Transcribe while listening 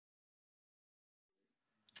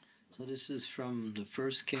So this is from the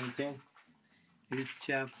first canto, 8th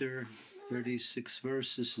chapter, 36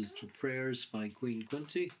 verses. This is the prayers by Queen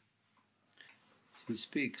Kunti. She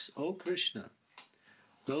speaks, O Krishna,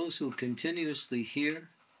 those who continuously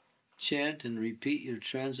hear, chant, and repeat your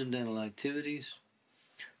transcendental activities,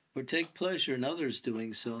 or take pleasure in others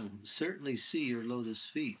doing so, certainly see your lotus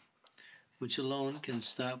feet, which alone can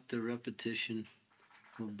stop the repetition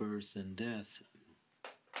of birth and death.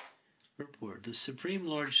 Purport. The Supreme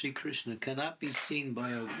Lord Sri Krishna cannot be seen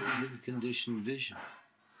by a conditioned vision.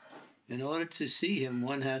 In order to see him,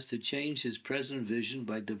 one has to change his present vision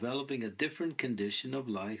by developing a different condition of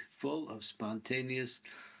life full of spontaneous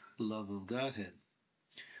love of Godhead.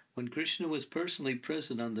 When Krishna was personally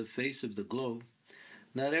present on the face of the globe,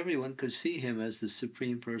 not everyone could see him as the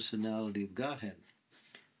Supreme Personality of Godhead.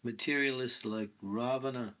 Materialists like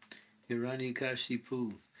Ravana,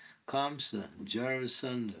 Hiranyakashipu, Kamsa,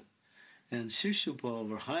 Jarasandha, and Shishupal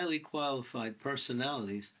were highly qualified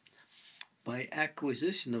personalities by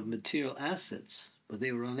acquisition of material assets, but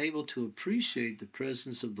they were unable to appreciate the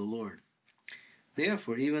presence of the Lord.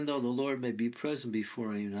 Therefore, even though the Lord may be present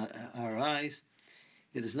before our eyes,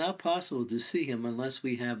 it is not possible to see him unless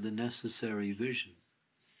we have the necessary vision.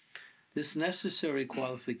 This necessary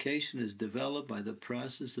qualification is developed by the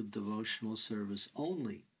process of devotional service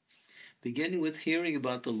only, beginning with hearing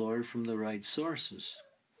about the Lord from the right sources.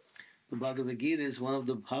 The Bhagavad Gita is one of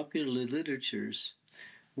the popular literatures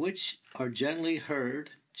which are generally heard,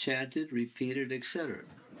 chanted, repeated, etc.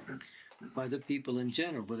 by the people in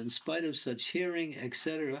general. But in spite of such hearing,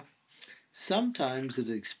 etc., sometimes it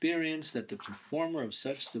is experienced that the performer of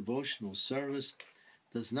such devotional service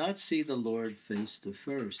does not see the Lord face to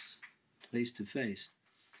face.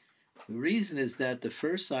 The reason is that the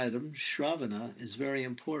first item, Shravana, is very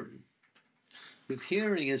important. If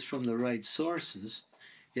hearing is from the right sources,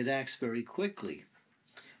 it acts very quickly.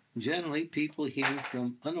 Generally, people hear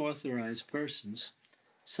from unauthorized persons.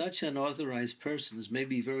 Such unauthorized persons may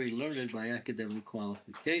be very learned by academic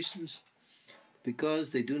qualifications.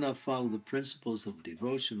 Because they do not follow the principles of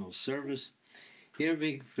devotional service,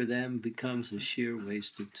 hearing for them becomes a sheer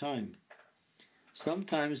waste of time.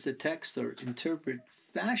 Sometimes the texts are interpreted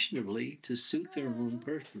fashionably to suit their own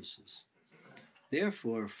purposes.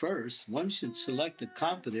 Therefore, first, one should select a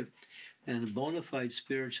competent and a bona fide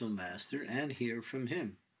spiritual master and hear from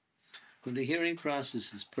him. When the hearing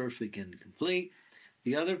process is perfect and complete,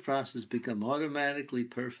 the other processes become automatically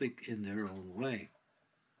perfect in their own way.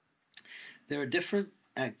 There are different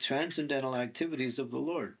transcendental activities of the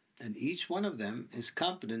Lord, and each one of them is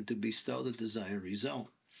competent to bestow the desired result,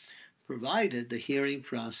 provided the hearing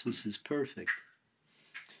process is perfect.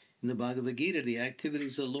 In the Bhagavad Gita, the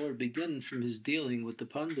activities of the Lord begin from his dealing with the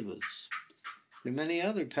Pandavas. There are many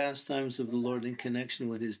other pastimes of the Lord in connection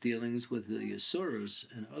with his dealings with the Asuras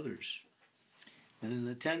and others. And in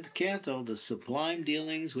the 10th canto, the sublime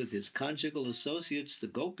dealings with his conjugal associates, the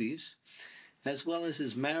gopis, as well as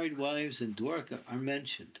his married wives in Dwarka, are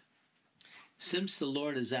mentioned. Since the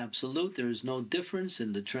Lord is absolute, there is no difference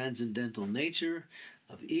in the transcendental nature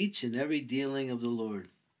of each and every dealing of the Lord.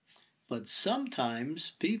 But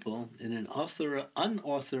sometimes people in an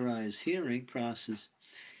unauthorized hearing process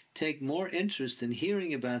take more interest in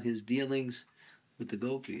hearing about his dealings with the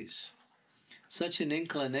gopis. Such an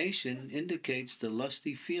inclination indicates the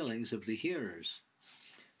lusty feelings of the hearers.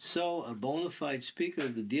 So, a bona fide speaker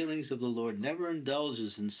of the dealings of the Lord never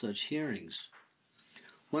indulges in such hearings.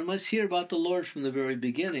 One must hear about the Lord from the very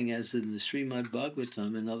beginning, as in the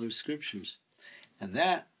Srimad-Bhagavatam and other scriptures, and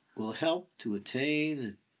that will help to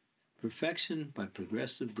attain perfection by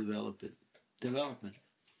progressive development.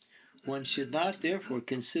 One should not, therefore,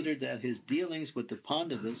 consider that his dealings with the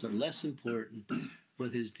Pandavas are less important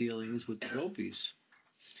than his dealings with the gopis.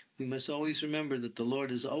 We must always remember that the Lord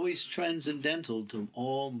is always transcendental to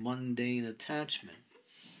all mundane attachment.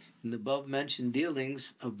 In the above-mentioned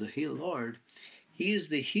dealings of the Lord, he is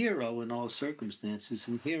the hero in all circumstances,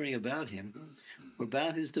 and hearing about him, or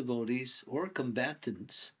about his devotees or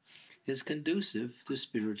combatants, is conducive to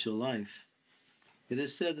spiritual life. It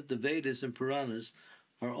is said that the Vedas and Puranas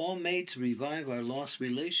are all made to revive our lost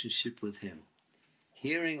relationship with him.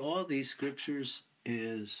 Hearing all these scriptures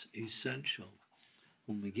is essential.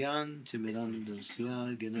 Umigyan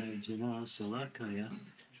Timirandasya Ginarjana Salakaya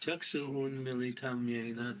Chaksuhun Militam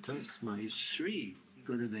Yena Tasmai Shri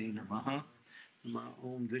Gurave Namaha Ma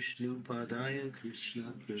Om Vishnu Padaya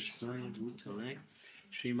Krishna Krishnaya Bhutale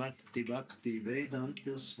Srimati Bhakti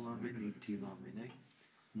Vedanta Swami Niti Vamine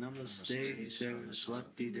Namaste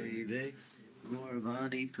Saraswati Deve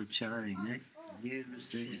Gauravani Pracharine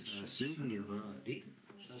Nirviste Asunyavadi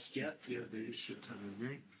Sastyatya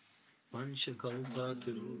Vesatane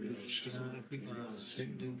Vanchakalpatarubhishya kripa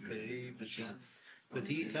sindhu pevacha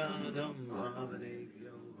patitanam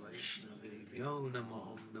bhavanebhyo vaishnavebhyo namo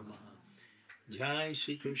namaha. Jai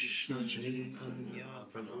Shri Krishna Chaitanya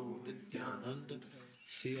Prabhu Nityananda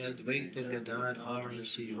Sri Advaita Gadadhar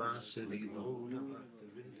Srivasadi Gaura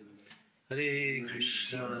Bhaktavinda. Hare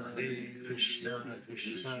Krishna Krishna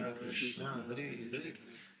Krishna Hare Hare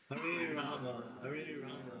Hare Rama Rama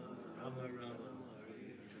Rama Hare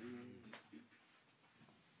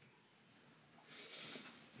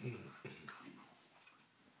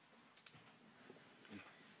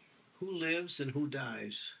Who lives and who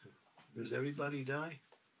dies? Does everybody die?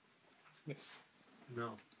 Yes.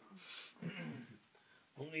 No.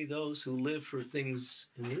 Only those who live for things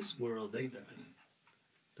in this world, they die.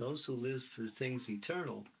 Those who live for things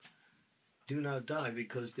eternal do not die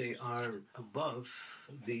because they are above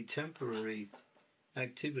the temporary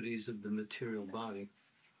activities of the material body.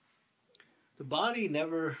 The body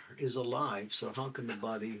never is alive, so how can the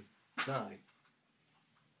body die?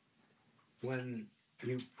 When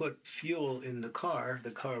you put fuel in the car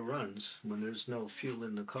runs. When there's no fuel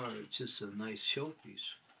in the car, it's just a nice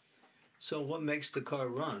showpiece. So what makes the car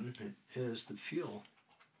run is the fuel.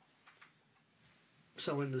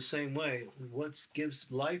 So in the same way, what gives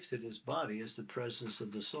life to this body is the presence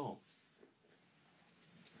of the soul.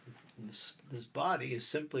 This body is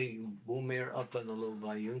simply Bhumir Apanalo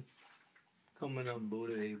Vayu, Kamanam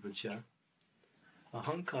Buddha Evacha,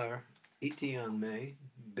 Ahankar Itiyan Me,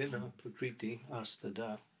 Bina Prakriti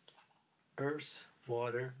Astada, earth,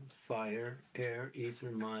 water, fire, air,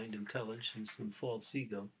 ether, mind, intelligence, and false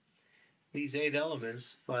ego. These 8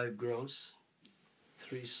 elements, 5 gross,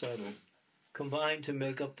 3 subtle, combine to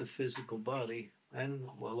make up the physical body and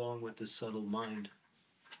along with the subtle mind.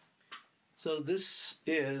 So this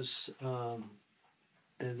is, and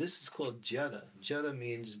this is called Jada. Jada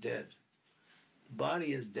means dead.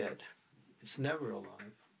 Body is dead. It's never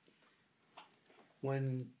alive.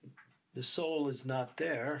 When the soul is not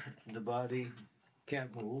there, the body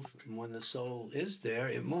can't move. And when the soul is there,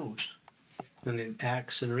 it moves. And it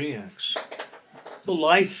acts and reacts. So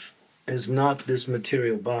life is not this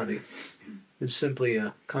material body. It's simply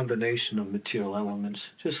a combination of material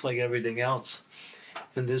elements, just like everything else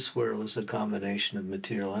in this world is a combination of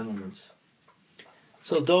material elements.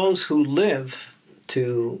 So those who live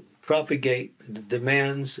to propagate the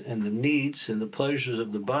demands and the needs and the pleasures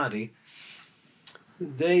of the body,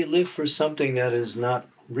 they live for something that is not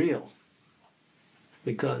real.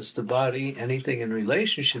 Because the body, anything in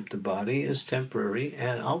relationship to the body, is temporary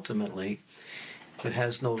and ultimately it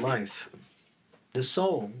has no life. The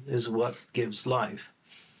soul is what gives life.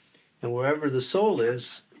 And wherever the soul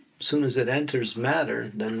is, as soon as it enters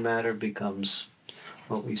matter, then matter becomes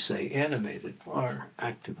what we say animated or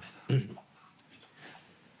active.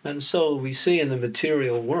 And so we see in the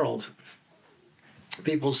material world,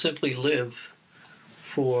 people simply live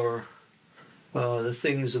for the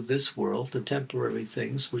things of this world, the temporary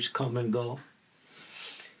things which come and go.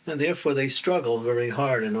 And therefore they struggle very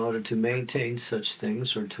hard in order to maintain such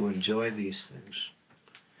things or to enjoy these things.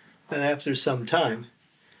 And after some time,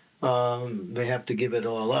 they have to give it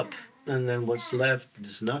all up. And then what's left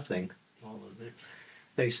is nothing. All of it.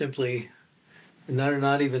 They simply are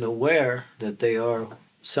not even aware that they are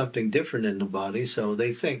something different in the body, so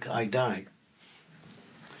they think, I die.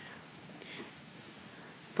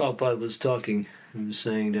 Prabhupada was talking, he was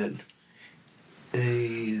saying that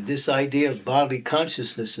this idea of bodily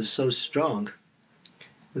consciousness is so strong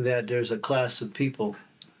that there's a class of people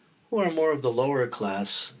who are more of the lower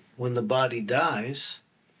class. When the body dies,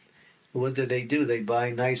 what do? They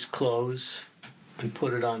buy nice clothes and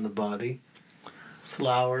put it on the body,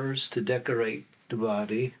 flowers to decorate the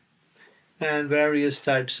body, and various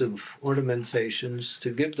types of ornamentations to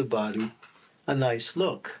give the body a nice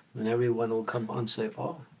look. And everyone will come on and say,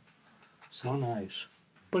 oh, so nice.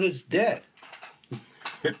 But it's dead.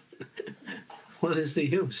 What is the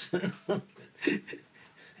use?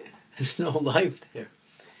 There's no life there.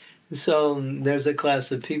 So there's a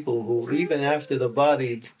class of people who, even after the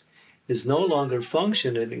body is no longer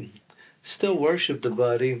functioning, still worship the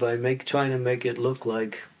body by trying to make it look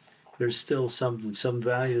like there's still some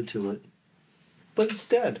value to it. But it's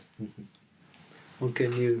dead. What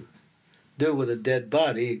can you do with a dead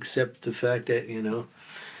body except the fact that,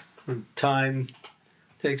 time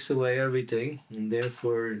takes away everything, and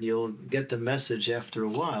therefore you'll get the message after a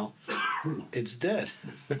while, it's dead.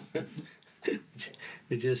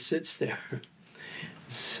 It just sits there.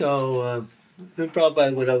 So,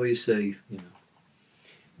 Prabhupada would always say,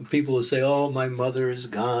 people would say, oh, my mother is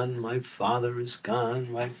gone, my father is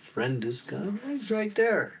gone, my friend is gone. He's right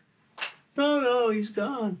there. No, he's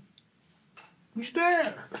gone. He's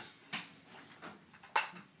there.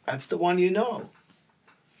 That's the one you know.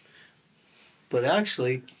 But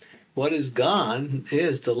actually, what is gone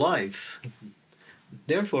is the life.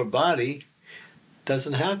 Therefore, body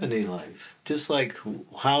doesn't have any life. Just like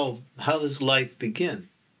how does life begin?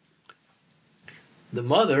 The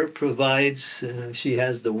mother provides, she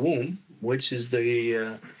has the womb, which is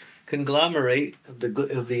the conglomerate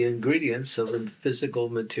of the ingredients of a physical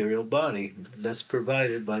material body that's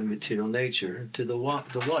provided by material nature to the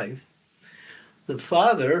wife. The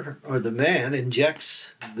father or the man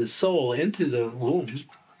injects the soul into the womb,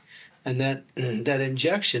 and that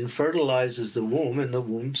injection fertilizes the womb, and the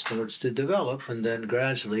womb starts to develop, and then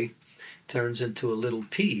gradually turns into a little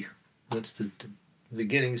pea. That's the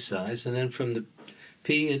beginning size, and then from the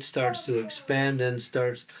pea it starts to expand, and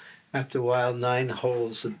starts after a while 9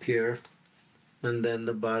 holes appear, and then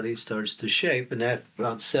the body starts to shape, and at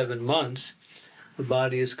about 7 months the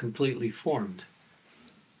body is completely formed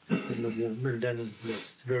in the womb, and then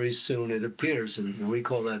very soon it appears, and we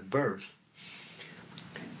call that birth.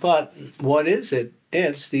 But what is it?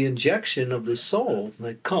 It's the injection of the soul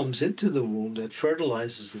that comes into the womb, that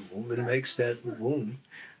fertilizes the womb and makes that womb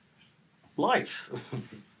life.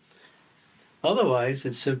 Otherwise,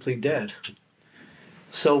 it's simply dead.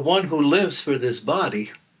 So one who lives for this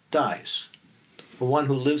body dies. The one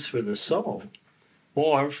who lives for the soul,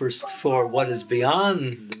 or for what is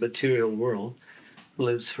beyond the material world,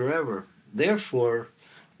 lives forever. Therefore,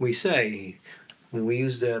 we say, when we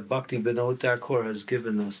use that, Bhakti Vinod Thakur has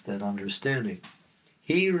given us that understanding.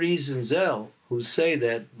 He reasons who say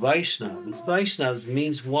that Vaishnavas. Vaishnavas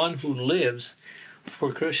means one who lives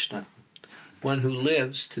for Krishna, one who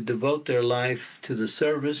lives to devote their life to the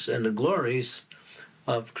service and the glories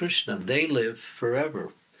of Krishna. They live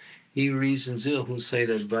forever. He reasons who say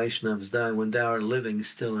that Vaishnavas die when they are living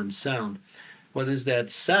still and sound. What is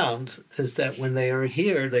that sound? Is that when they are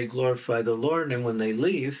here, they glorify the Lord, and when they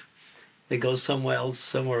leave, they go somewhere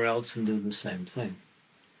else and do the same thing.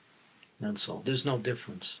 That's all. There's no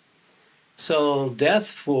difference. So death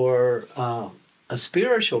for a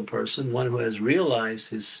spiritual person, one who has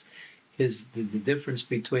realized the difference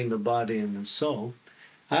between the body and the soul,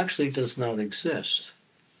 actually does not exist.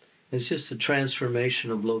 It's just a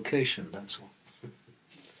transformation of location, that's all.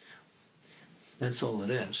 That's all it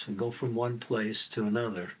is. We go from one place to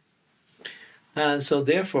another. And so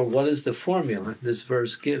therefore, what is the formula? This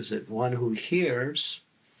verse gives it. One who hears,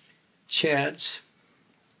 chants,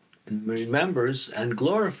 and remembers and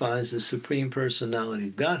glorifies the Supreme Personality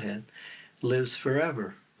of Godhead lives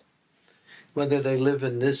forever. Whether they live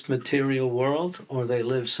in this material world or they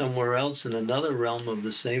live somewhere else in another realm of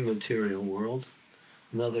the same material world,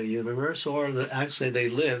 another universe, or actually they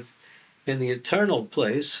live in the eternal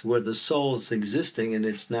place where the soul is existing in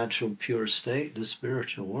its natural pure state, the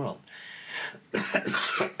spiritual world.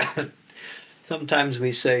 Sometimes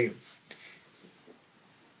we say,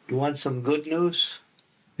 you want some good news?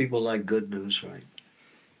 People like good news, right?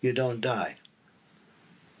 You don't die.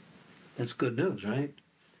 That's good news, right?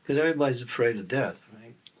 Because everybody's afraid of death,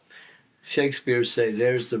 right? Shakespeare say,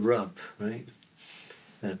 there's the rub, right?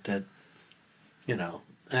 That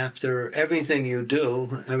after everything you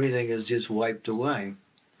do, everything is just wiped away.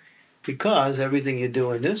 Because everything you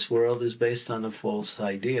do in this world is based on a false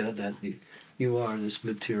idea that you are this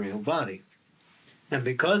material body. And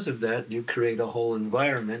because of that, you create a whole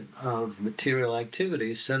environment of material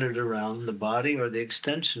activities centered around the body or the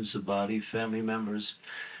extensions of the body, family members,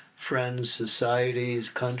 friends, societies,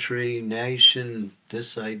 country, nation,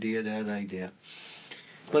 this idea, that idea.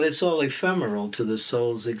 But it's all ephemeral to the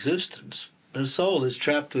soul's existence. The soul is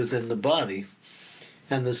trapped within the body,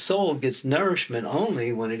 and the soul gets nourishment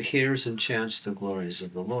only when it hears and chants the glories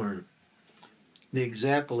of the Lord. The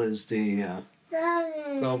example is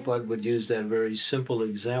Prabhupada would use that very simple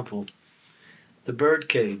example. The bird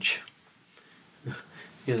cage.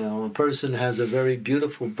 A person has a very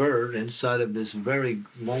beautiful bird inside of this very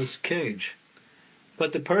nice cage.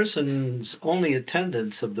 But the person's only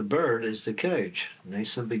attendance of the bird is the cage. They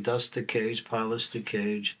simply dust the cage, polish the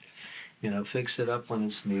cage, fix it up when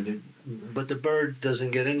it's needed. But the bird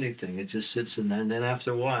doesn't get anything. It just sits in there. And then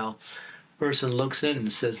after a while, the person looks in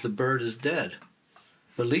and says, the bird is dead.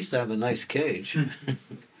 But at least I have a nice cage.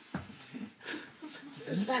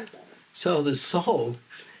 So the soul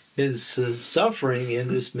is suffering in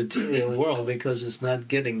this material world because it's not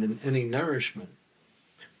getting any nourishment.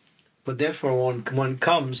 But therefore, when one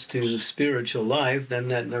comes to spiritual life, then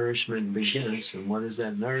that nourishment begins. And what is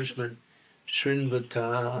that nourishment?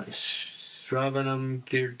 Shrinvata, Shravanam,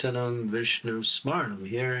 Kirtanam, Vishnu, Smarnam,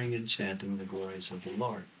 hearing and chanting the glories of the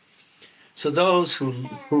Lord. So those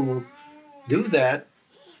who do that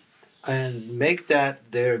and make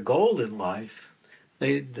that their goal in life,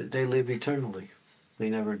 they live eternally. They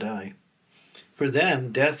never die. For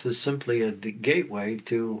them, death is simply a gateway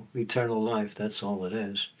to eternal life. That's all it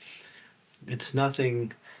is. It's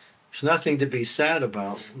nothing. It's nothing to be sad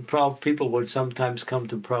about. People would sometimes come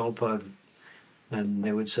to Prabhupada and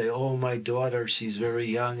they would say, "Oh, my daughter, she's very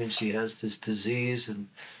young and she has this disease and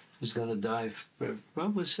she's going to die."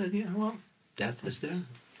 Prabhupada said, "Yeah, well, death is death.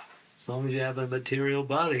 As long as you have a material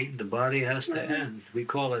body, the body has to end. We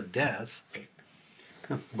call it death.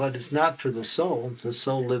 But it's not for the soul. The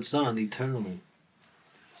soul lives on eternally."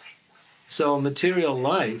 So material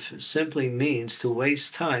life simply means to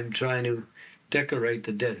waste time trying to decorate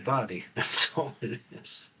the dead body. That's all it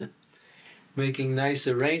is. Making nice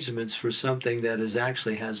arrangements for something that is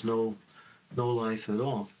actually has no life at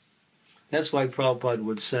all. That's why Prabhupada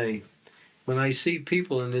would say, when I see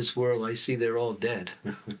people in this world, I see they're all dead.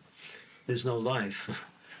 There's no life.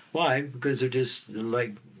 Why? Because they're just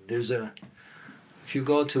like, if you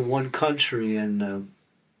go to one country and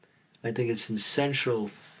I think it's in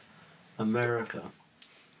Central America,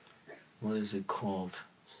 what is it called?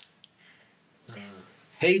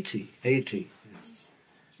 Haiti.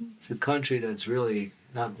 It's a country that's really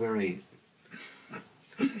not very.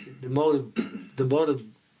 The mode of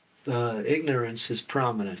ignorance is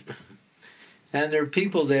prominent, and there are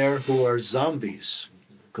people there who are zombies.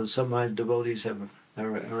 Because some of my devotees have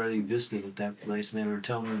already visited that place, and they were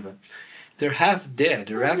telling me about. They're half dead.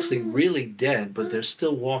 They're actually really dead, but they're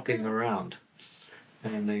still walking around.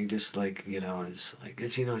 And they just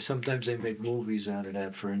it's sometimes they make movies out of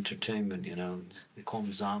that for entertainment, They call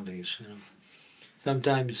them zombies,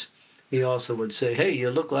 Sometimes he also would say, "Hey, you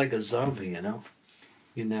look like a zombie,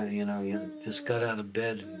 You just got out of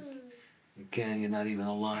bed and you're not even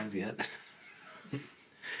alive yet."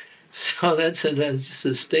 So that's just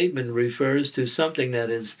a statement refers to something that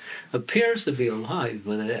appears to be alive,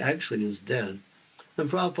 but it actually is dead. And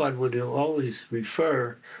Prabhupada would always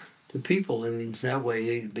refer to people in that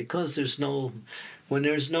way because when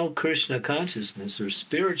there's no Krishna consciousness or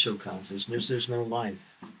spiritual consciousness, there's no life.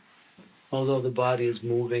 Although the body is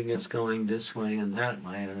moving, it's going this way and that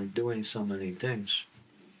way and doing so many things.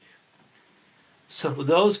 So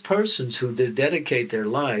those persons who dedicate their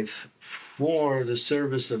life for the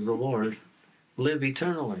service of the Lord live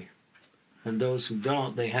eternally. And those who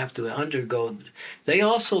don't, they have to undergo. They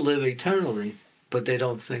also live eternally, but they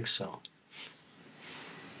don't think so.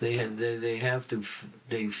 They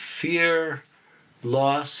fear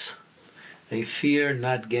loss. They fear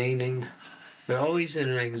not gaining. They're always in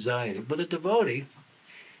an anxiety. But a devotee,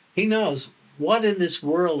 he knows what in this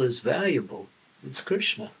world is valuable. It's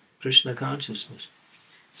Krishna consciousness.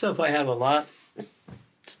 So if I have a lot,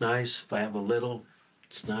 it's nice. If I have a little,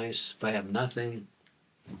 it's nice. If I have nothing,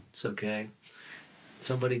 it's okay.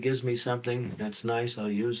 Somebody gives me something that's nice, I'll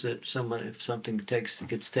use it. If something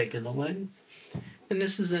gets taken away. And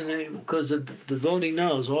this is because the devotee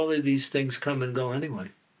knows all of these things come and go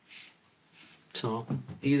anyway. So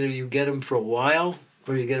either you get them for a while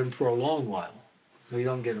or you get them for a long while. Or you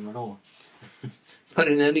don't get them at all. But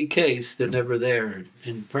in any case, they're never there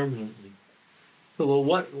and permanently.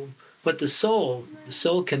 But the soul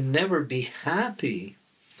can never be happy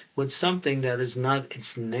with something that is not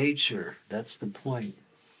its nature. That's the point.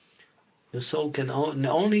 The soul can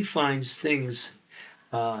only finds things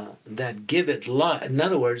that give it life. In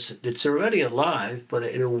other words, it's already alive, but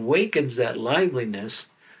it awakens that liveliness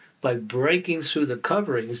by breaking through the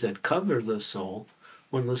coverings that cover the soul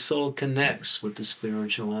when the soul connects with the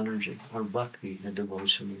spiritual energy, or bhakti, the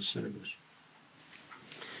devotional service.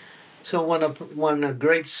 So when a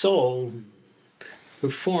great soul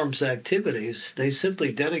performs activities, they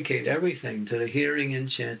simply dedicate everything to the hearing and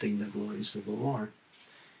chanting the glories of the Lord.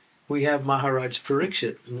 We have Maharaja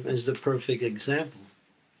Parikshit as the perfect example.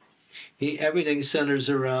 Everything centers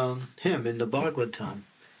around him in the Bhagavatam.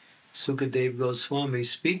 Sukadeva Goswami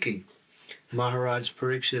speaking. Maharaj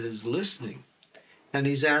Parikshit is listening. And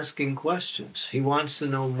he's asking questions. He wants to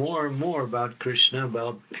know more and more about Krishna,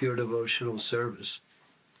 about pure devotional service,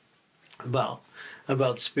 about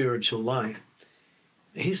spiritual life.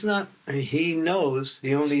 He knows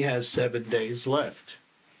he only has 7 days left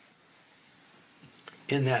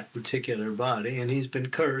in that particular body, and he's been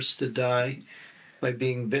cursed to die by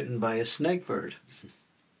being bitten by a snake bird.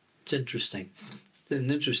 It's interesting. It's an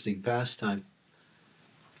interesting pastime.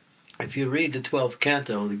 If you read the 12th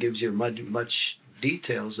canto, it gives you much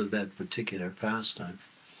details of that particular pastime.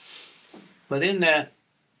 But in that,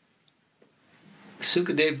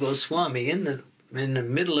 Sukadeva Goswami, in the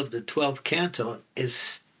middle of the 12th canto, is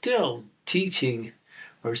still teaching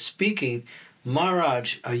or speaking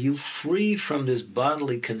Maharaj, are you free from this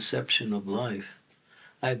bodily conception of life?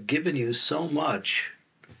 I've given you so much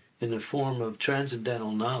in the form of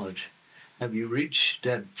transcendental knowledge. Have you reached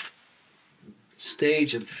that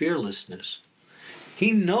stage of fearlessness?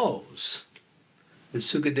 He knows that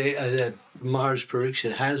that Maharaj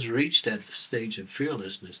Parikshit has reached that stage of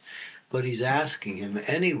fearlessness, but he's asking him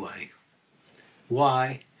anyway.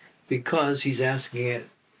 Why? Because he's asking it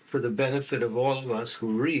for the benefit of all of us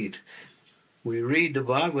who read. We read the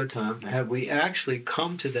Bhagavatam. Have we actually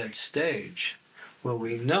come to that stage where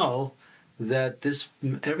we know that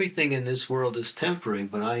everything in this world is temporary,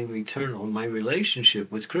 but I am eternal? My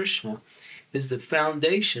relationship with Krishna is the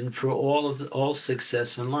foundation for all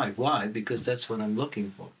success in life. Why? Because that's what I'm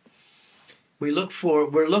looking for.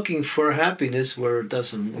 We're looking for happiness where it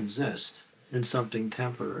doesn't exist, in something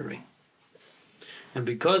temporary. And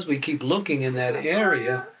because we keep looking in that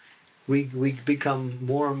area, we become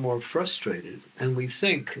more and more frustrated, and we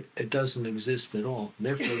think it doesn't exist at all.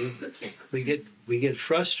 Therefore, we get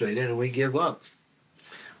frustrated and we give up.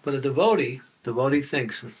 But a devotee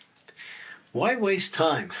thinks, why waste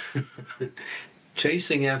time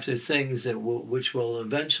chasing after things which will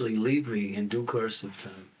eventually leave me in due course of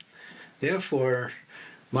time? Therefore,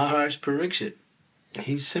 Maharaj Parikshit,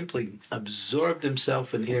 he simply absorbed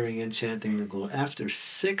himself in hearing and chanting the glory. After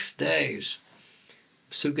 6 days,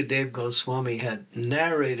 Sukadeva Goswami had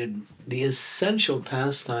narrated the essential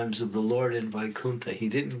pastimes of the Lord in Vaikuntha. He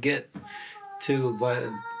didn't get to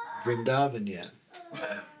Vrindavan yet.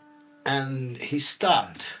 And he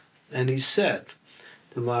stopped and he said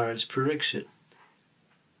to Maharaj Parikshit,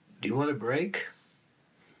 do you want a break?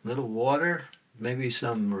 A little water? Maybe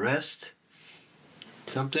some rest?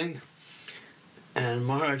 Something? And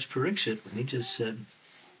Maharaj Parikshit, he just said,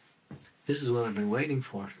 this is what I've been waiting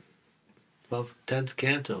for. 10th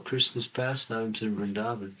canto, Krishna's pastimes in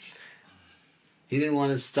Vrindavan. He didn't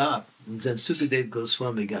want to stop. And then Sukadeva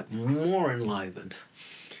Goswami got more enlivened.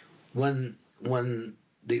 When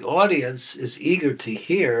the audience is eager to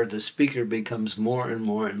hear, the speaker becomes more and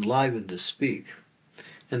more enlivened to speak,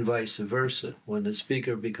 and vice versa. When the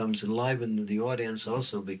speaker becomes enlivened, the audience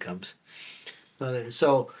also becomes.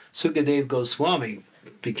 So Sukadeva Goswami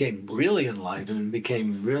became really enlivened and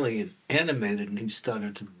became really animated, and he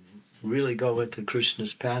started to really go into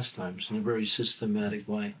Krishna's pastimes in a very systematic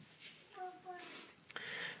way.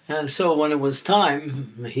 And so when it was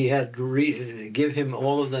time, he had to give him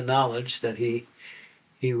all of the knowledge that he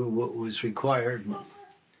was required.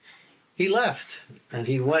 He left, and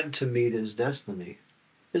he went to meet his destiny.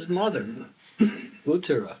 His mother,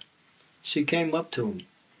 Uttara, she came up to him.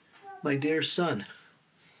 My dear son,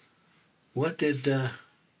 I'm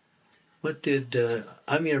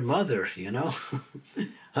your mother, you know.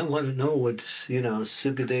 I want to know what,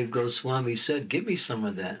 Sukadeva Goswami said. Give me some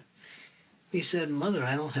of that. He said, Mother,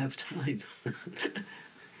 I don't have time.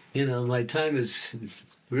 My time is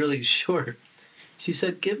really short. She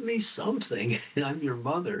said, give me something. I'm your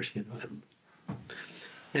mother,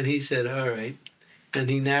 And he said, all right. And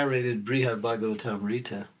he narrated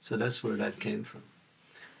Srimad-Bhagavatam. So that's where that came from.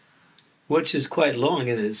 Which is quite long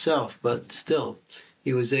in itself, but still,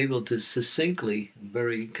 he was able to succinctly,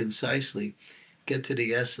 very concisely, get to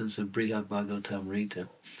the essence of Srimad-Bhagavatam.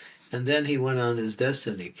 And then he went on his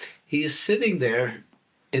destiny. He is sitting there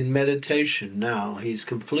in meditation now. He's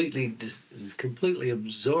completely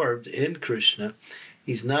absorbed in Krishna.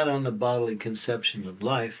 He's not on the bodily conception of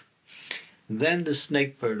life. Then the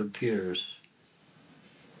snake bird appears.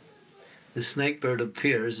 The snake bird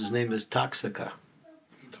appears. His name is Taksaka.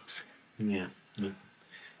 Yeah.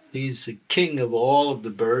 He's the king of all of the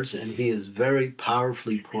birds, and he is very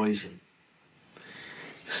powerfully poisoned.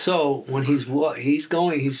 So when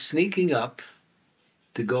he's sneaking up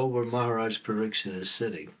to go where Maharaj Parikshit is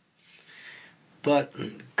sitting. But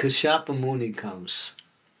Kashyapa Muni comes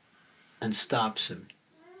and stops him.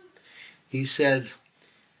 He said,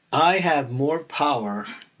 I have more power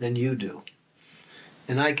than you do,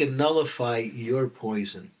 and I can nullify your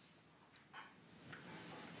poison.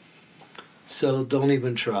 So don't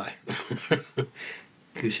even try.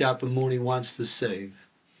 Kashyapa Muni wants to save.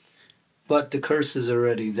 But the curse is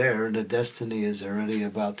already there, and the destiny is already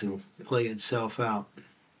about to play itself out.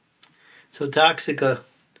 So Taksaka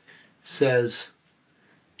says,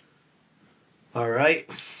 all right,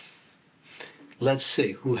 let's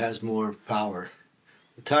see who has more power.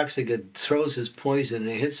 Taksaka throws his poison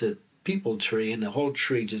and it hits a peepal tree, and the whole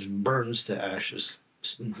tree just burns to ashes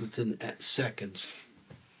within seconds.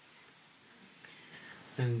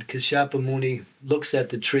 And Kashyapa Muni looks at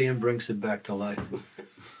the tree and brings it back to life.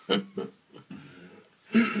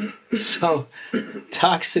 So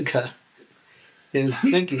Taksaka is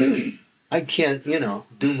thinking, I can't,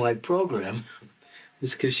 do my program.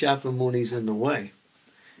 This Kashyapa Muni's in the way.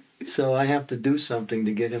 So I have to do something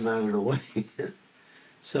to get him out of the way.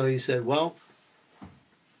 So he said, well,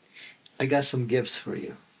 I got some gifts for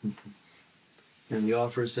you. And he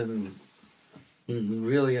offers him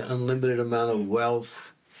really an unlimited amount of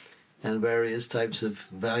wealth and various types of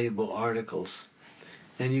valuable articles.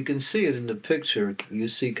 And you can see it in the picture. You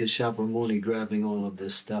see Kashyapa Muni grabbing all of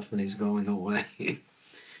this stuff and he's going away.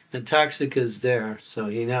 And Taksika is there, so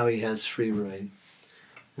now he has free reign.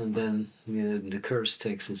 And then the curse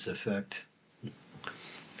takes its effect.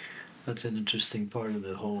 That's an interesting part of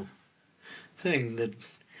the whole thing. That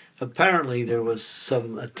apparently there was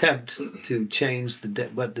some attempt to change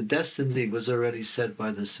but the destiny was already set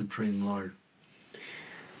by the Supreme Lord.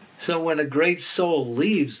 So when a great soul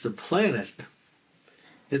leaves the planet,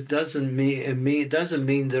 it doesn't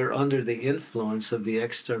mean they're under the influence of the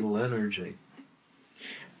external energy.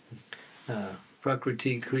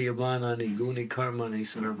 Prakriti kriyamanani guni karmani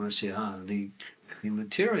sarvasya. The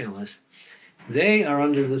materialists, they are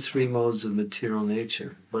under the three modes of material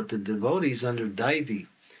nature, but the devotees under Daivi,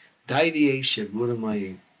 Daiviyesha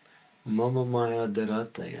Gurumaya, Mamamaya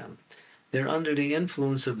Darataya. They're under the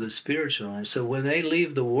influence of the spiritual. So when they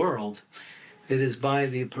leave the world, it is by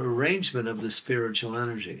the arrangement of the spiritual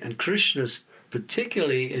energy. And Krishna's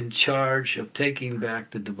particularly in charge of taking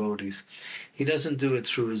back the devotees. He doesn't do it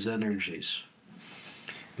through his energies.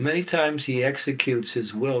 Many times he executes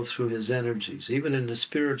his will through his energies, even in the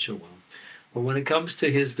spiritual world. But when it comes to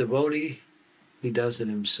his devotee, he does it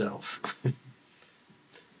himself.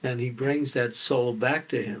 And he brings that soul back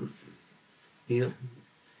to him.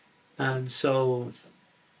 And so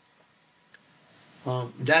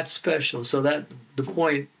that's special. So that the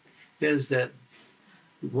point is that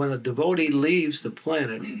when a devotee leaves the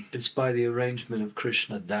planet, it's by the arrangement of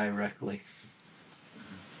Krishna directly.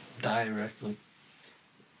 Directly.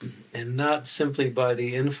 And not simply by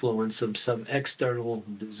the influence of some external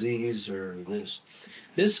disease or this.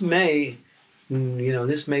 This may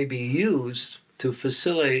be used to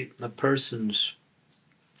facilitate a person's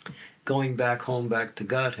going back home, back to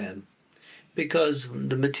Godhead, because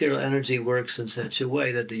the material energy works in such a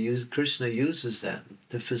way that Krishna uses that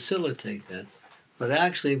to facilitate that. But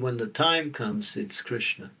actually, when the time comes, it's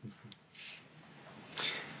Krishna.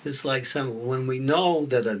 It's like when we know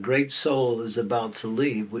that a great soul is about to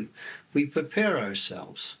leave, we prepare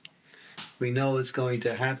ourselves. We know it's going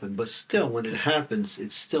to happen, but still, when it happens,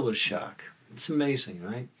 it's still a shock. It's amazing,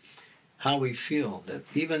 right? How we feel that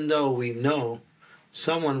even though we know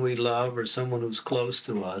someone we love or someone who's close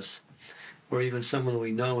to us, or even someone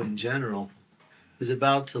we know in general, is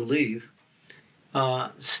about to leave,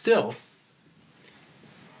 still,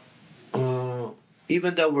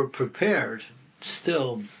 even though we're prepared,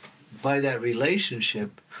 still, by that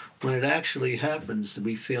relationship, when it actually happens,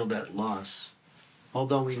 we feel that loss,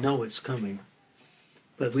 although we know it's coming.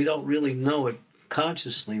 But we don't really know it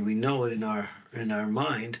consciously. We know it in our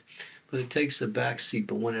mind, but it takes a backseat.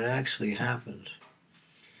 But when it actually happens,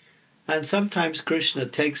 and sometimes Krishna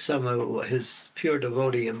takes some of his pure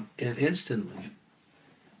devotee instantly,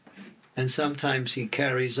 and sometimes he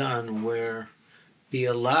carries on where he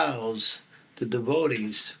allows the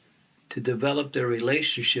devotees to develop their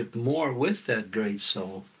relationship more with that great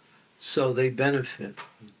soul, so they benefit.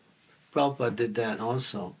 Prabhupada did that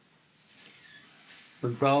also.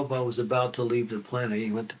 When Prabhupada was about to leave the planet,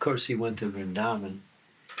 he went to Vrindavan,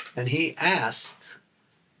 and he asked,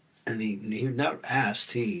 and he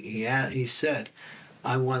said,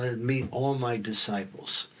 I want to meet all my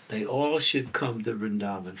disciples. They all should come to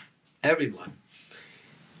Vrindavan, everyone.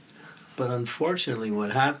 But unfortunately,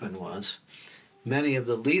 what happened was, many of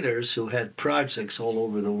the leaders who had projects all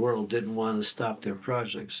over the world didn't want to stop their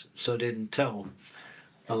projects, so didn't tell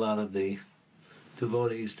a lot of the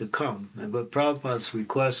devotees to come. But Prabhupada's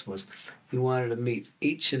request was he wanted to meet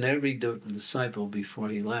each and every disciple before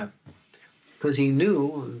he left. Because he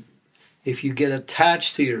knew if you get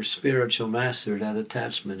attached to your spiritual master, that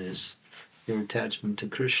attachment is your attachment to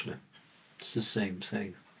Krishna. It's the same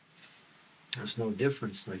thing. There's no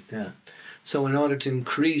difference like that. So in order to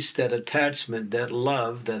increase that attachment, that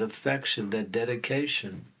love, that affection, that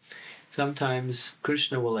dedication, sometimes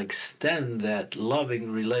Krishna will extend that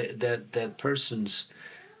loving that person's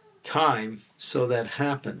time so that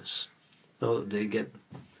happens. So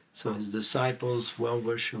his disciples,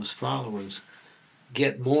 well-wishers, followers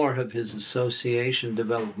get more of his association,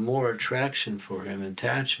 develop more attraction for him,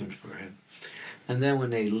 attachment for him. And then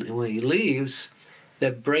when he leaves,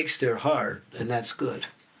 that breaks their heart, and that's good.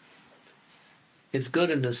 It's good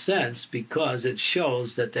in a sense because it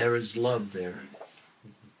shows that there is love there.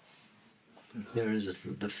 There is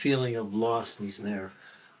the feeling of loss is there.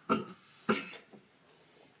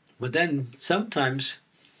 But then sometimes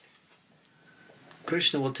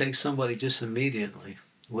Krishna will take somebody just immediately,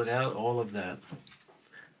 without all of that.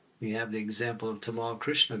 We have the example of Tamal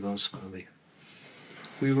Krishna Goswami.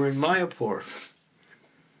 We were in Mayapur,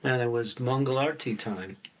 and it was Mangalarti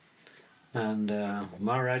time. And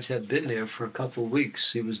Maharaj had been there for a couple of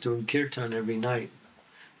weeks. He was doing kirtan every night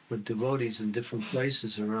with devotees in different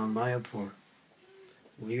places around Mayapur.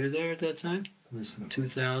 Were you there at that time? It was in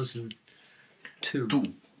 2002.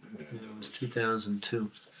 It was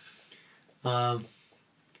 2002.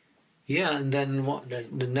 Yeah, and then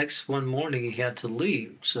the next one morning he had to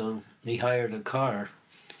leave, so he hired a car.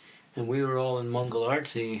 And we were all in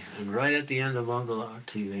Mangalarti, and right at the end of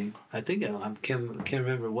Mangalarti, I can't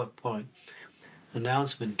remember what point,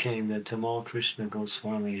 announcement came that Tamal Krishna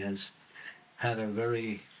Goswami has had a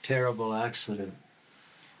very terrible accident.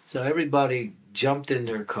 So everybody jumped in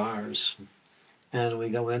their cars, and we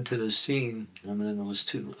went to the scene, and then it was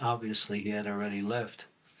obviously he had already left.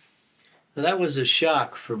 So that was a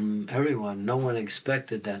shock from everyone. No one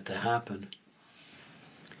expected that to happen.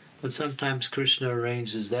 But sometimes Krishna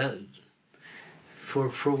arranges that for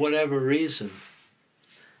whatever reason,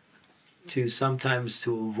 sometimes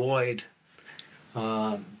to avoid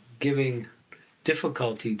giving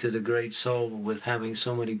difficulty to the great soul with having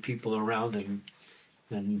so many people around him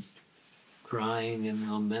and crying and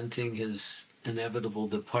lamenting his inevitable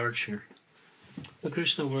departure. But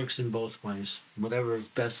Krishna works in both ways. Whatever is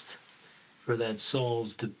best for that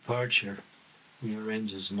soul's departure, he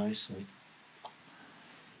arranges nicely.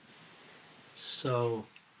 So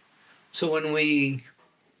when we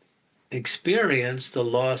experience the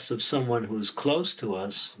loss of someone who's close to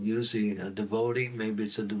us, usually a devotee, maybe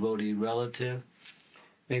it's a devotee relative,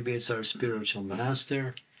 maybe it's our spiritual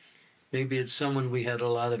master, maybe it's someone we had a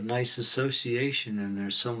lot of nice association and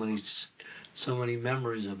there's so many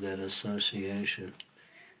memories of that association.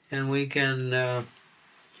 And we can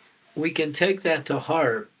take that to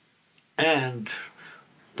heart, and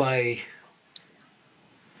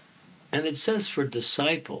it says for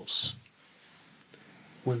disciples,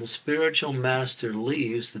 when the spiritual master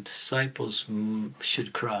leaves, the disciples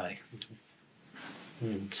should cry.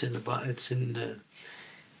 It's in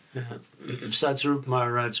Satsarup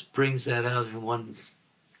Maharaj brings that out in one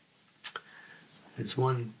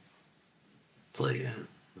play.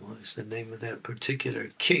 What is the name of that particular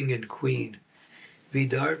king and queen?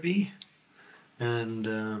 Vidarbhi, and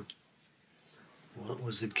what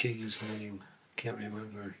was the king's name? Can't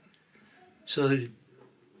remember. So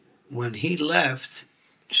when he left,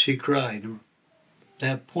 she cried.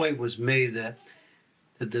 That point was made that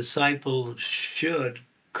the disciple should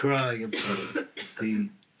cry about the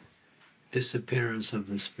disappearance of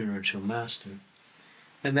the spiritual master.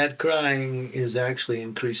 And that crying is actually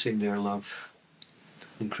increasing their love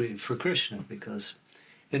for Krishna, because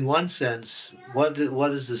in one sense, what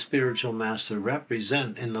does the spiritual master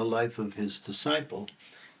represent in the life of his disciple?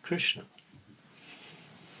 Krishna.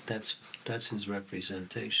 That's his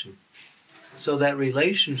representation. So that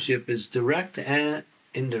relationship is direct and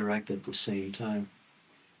indirect at the same time.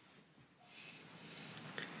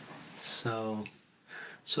 So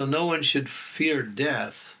no one should fear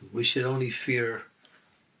death. We should only fear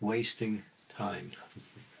wasting time.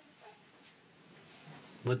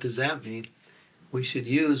 What does that mean? We should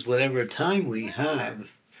use whatever time we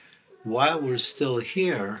have while we're still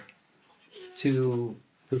here to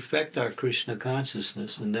perfect our Krishna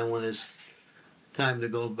consciousness, and then when it's time to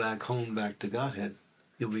go back home, back to Godhead,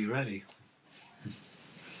 you'll be ready.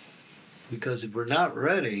 Because if we're not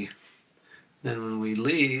ready, then when we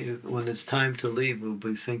leave, when it's time to leave, we'll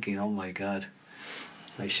be thinking, oh my God,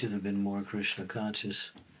 I should have been more Krishna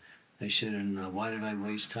conscious. I shouldn't, why did I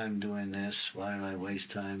waste time doing this? Why did I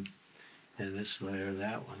waste time in this way or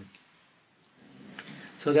that one?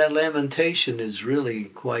 So that lamentation is really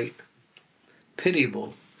quite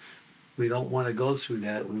pitiable. We don't want to go through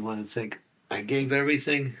that. We want to think, I gave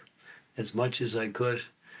everything as much as I could.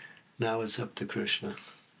 Now it's up to Krishna.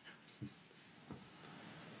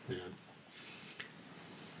 Yeah.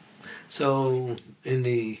 So in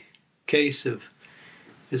the case of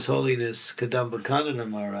His Holiness Candramauli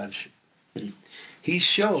Maharaj, he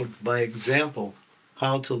showed by example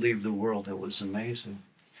how to leave the world. It was amazing.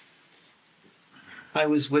 I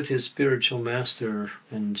was with his spiritual master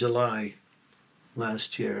in July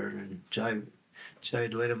last year, in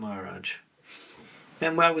Jayadvaita Maharaj.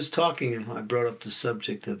 And when I was talking, I brought up the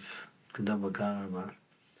subject of Candramauli Maharaj,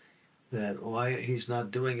 that why he's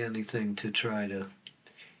not doing anything to try to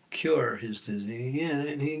cure his disease. Yeah,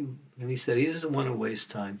 and he said he doesn't want to waste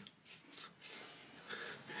time.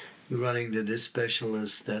 running to this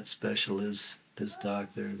specialist, that specialist, this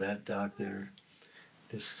doctor, that doctor,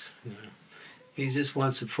 this, he just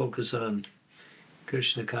wants to focus on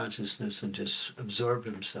Krishna consciousness and just absorb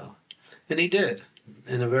himself. And he did,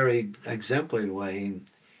 in a very exemplary way.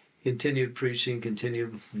 He continued preaching,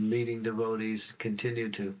 continued meeting devotees,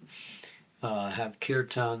 continued to have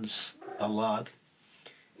kirtans a lot.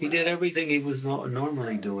 He did everything he was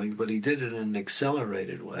normally doing, but he did it in an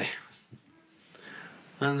accelerated way.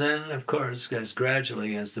 And then, of course,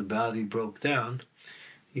 gradually as the body broke down,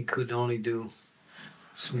 he could only do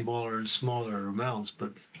smaller and smaller amounts,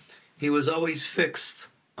 but he was always fixed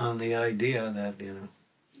on the idea that,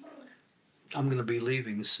 I'm going to be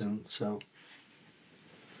leaving soon, so.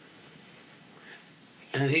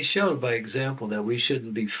 And he showed by example that we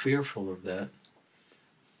shouldn't be fearful of that.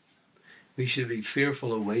 We should be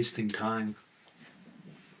fearful of wasting time.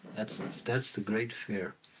 That's the great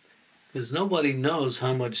fear. Because nobody knows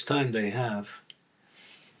how much time they have.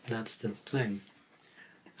 That's the thing.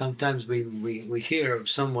 Sometimes we hear of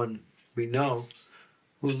someone we know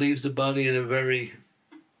who leaves the body at a very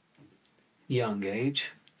young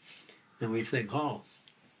age, and we think, oh,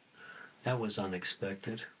 that was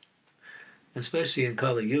unexpected. Especially in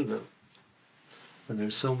Kali Yuga, when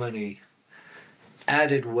there's so many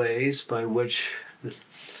added ways by which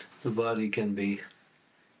the body can be,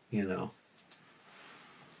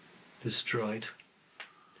 destroyed.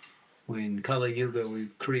 In Kali Yuga,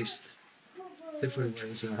 we've increased different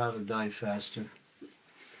ways on how to die faster,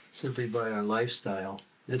 simply by our lifestyle.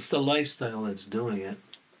 It's the lifestyle that's doing it.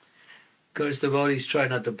 Of course, devotees try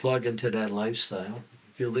not to plug into that lifestyle.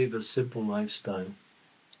 If you leave a simple lifestyle,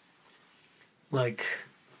 like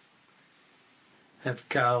have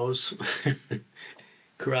cows,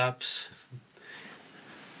 crops,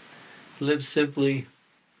 live simply,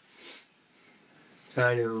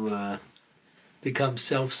 try to become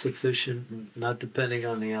self-sufficient, not depending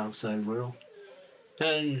on the outside world.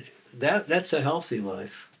 And that's a healthy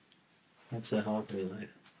life. That's a healthy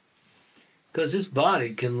life. Because this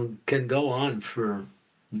body can go on for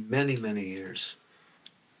many, many years.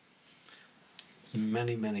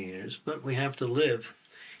 Many, many years. But we have to live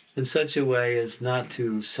in such a way as not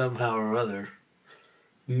to somehow or other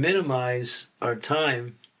minimize our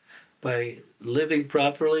time by living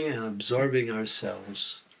properly and absorbing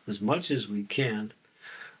ourselves as much as we can,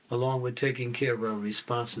 along with taking care of our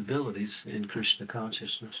responsibilities in Krishna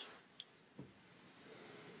consciousness.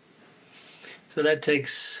 So that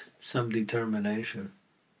takes some determination.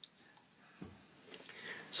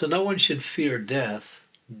 So no one should fear death,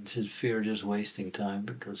 should fear just wasting time,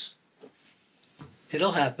 because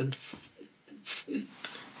it'll happen.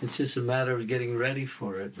 It's just a matter of getting ready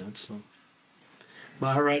for it, that's all.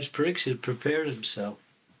 Maharaj Pariksit prepared himself.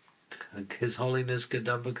 His Holiness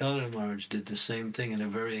Kadambakara Maharaj did the same thing in a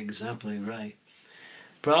very exemplary way.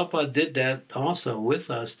 Prabhupada did that also with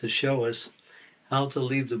us to show us how to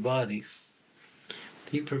leave the body.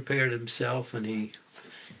 He prepared himself, and he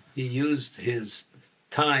used his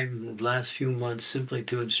time, the last few months, simply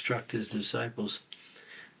to instruct his disciples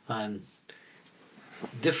on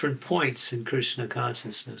different points in Krishna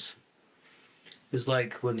consciousness. It was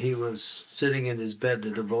like when he was sitting in his bed, the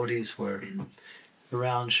devotees were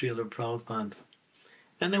around Srila Prabhupada.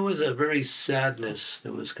 And there was a very sadness.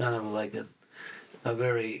 There was kind of like a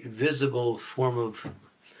very visible form of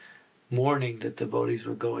mourning that devotees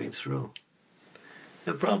were going through.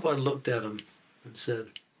 And Prabhupada looked at him and said,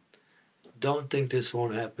 "Don't think this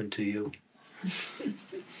won't happen to you.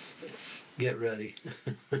 Get ready."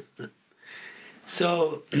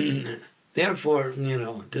 So, therefore,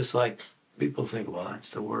 just like people think, well, that's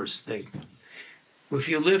the worst thing. If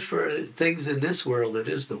you live for things in this world, it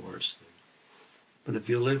is the worst thing. But if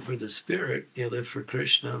you live for the Spirit, you live for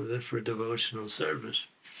Krishna, you live for devotional service.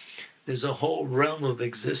 There's a whole realm of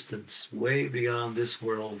existence way beyond this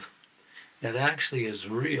world that actually is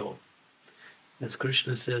real. As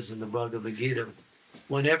Krishna says in the Bhagavad Gita,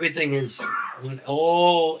 when everything is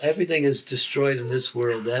destroyed in this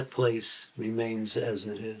world, that place remains as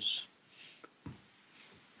it is.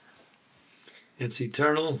 It's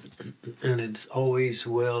eternal, and it always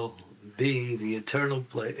will be the eternal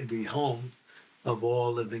place, the home of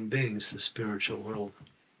all living beings, the spiritual world.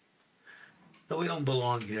 But we don't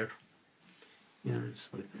belong here. It's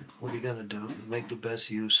like, what are you going to do? Make the best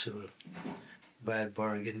use of a bad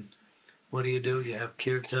bargain. What do? You have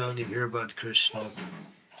kirtan, you hear about Krishna,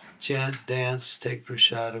 chant, dance, take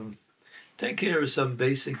prasadam, take care of some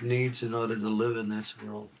basic needs in order to live in this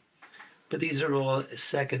world. But these are all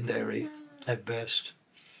secondary at best.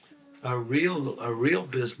 Our real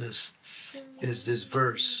business is this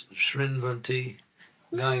verse, Shrinvanti,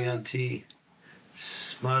 Gayanti,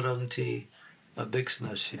 smaranti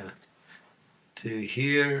abhiksnasya, to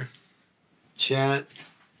hear, chant,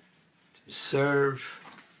 to serve,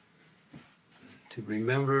 to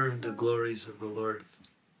remember the glories of the Lord.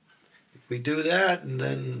 If we do that, and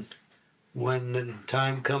then when the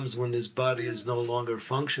time comes when this body is no longer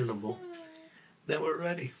functionable, then we're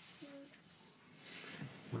ready.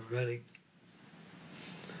 We're ready.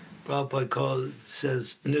 Prabhupada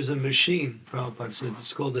says, and there's a machine, Prabhupada said,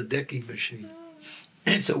 it's called the decking machine.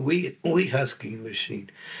 It's a wheat husking machine.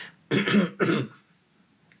 And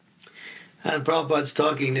Prabhupada's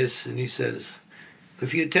talking this, and he says,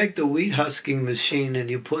 if you take the wheat husking machine and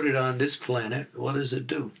you put it on this planet, what does it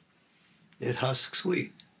do? It husks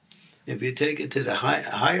wheat. If you take it to the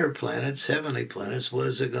higher planets, heavenly planets, what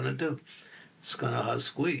is it going to do? It's going to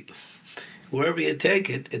husk wheat. Wherever you take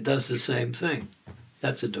it, it does the same thing.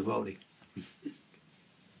 That's a devotee.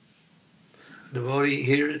 Devotee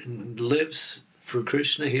here lives for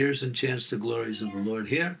Krishna, hears and chants the glories of the Lord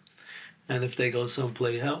here. And if they go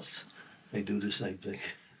someplace else, they do the same thing.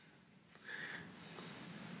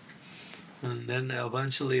 And then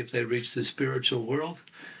eventually, if they reach the spiritual world,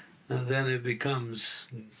 then it becomes,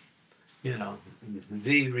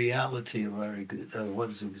 the reality of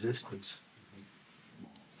one's existence.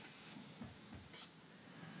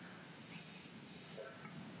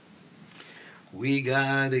 We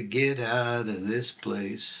gotta get out of this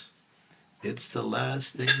place. It's the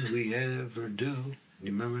last thing we ever do.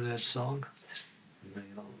 You remember that song? Maybe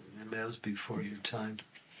that was before your time.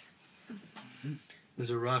 It was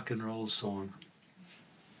a rock and roll song.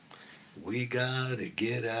 We gotta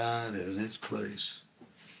get out of this place.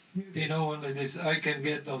 You know, when it is, I can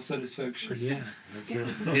get no satisfaction. Yeah, I can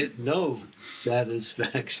get no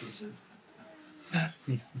satisfaction.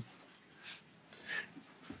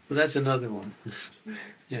 Well, that's another one.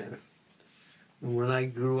 Yeah. When I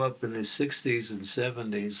grew up in the 60s and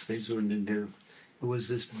 70s, these were new. It was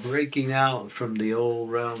this breaking out from the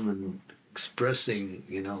old realm and expressing,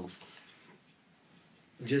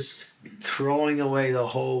 just throwing away the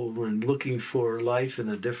whole and looking for life in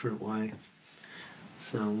a different way.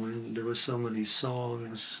 So when there were so many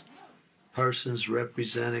songs, persons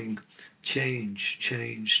representing change.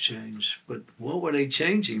 But what were they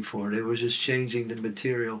changing for? They were just changing the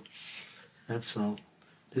material. That's all.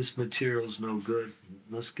 This material's no good.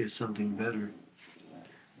 Let's get something better.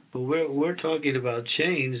 But we're talking about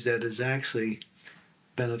change that is actually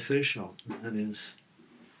beneficial. That is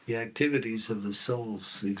the activities of the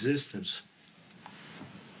soul's existence.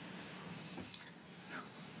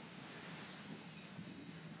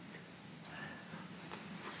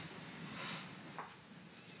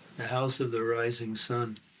 The House of the Rising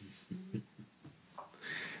Sun.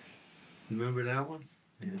 Remember that one?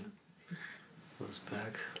 Yeah. Goes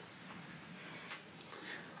back.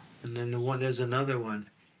 And then there's another one.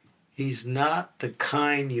 He's not the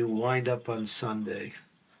kind you wind up on Sunday.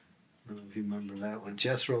 I don't know if you remember that one.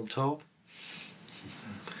 Jethro Tull,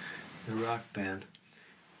 the rock band.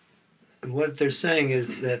 And what they're saying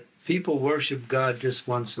is that people worship God just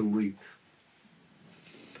once a week.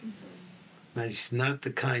 Now, he's not the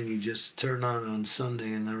kind you just turn on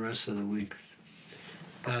Sunday and the rest of the week.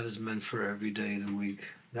 God is meant for every day of the week.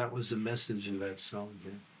 That was the message of that song.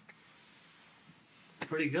 Yeah.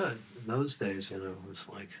 Pretty good in those days, It was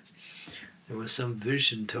like there was some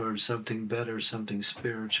vision towards something better, something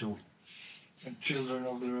spiritual. And Children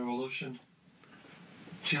of the Revolution.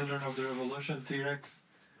 Children of the Revolution, T-Rex.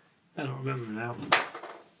 I don't remember that one.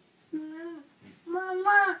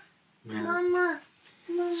 Mama. Yeah. Mama.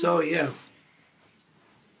 So yeah.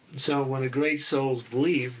 So when the great souls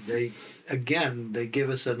leave, they give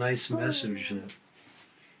us a nice message.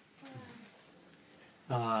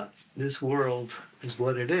 This world is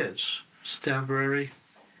what it is. It's temporary.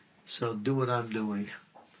 So do what I'm doing.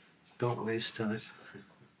 Don't waste time.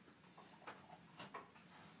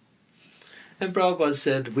 And Prabhupada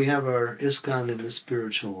said, we have our ISKCON in the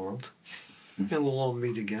spiritual world. And we'll all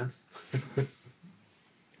meet again.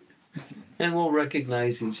 And we'll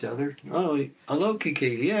recognize each other. Oh, hello, Kiki.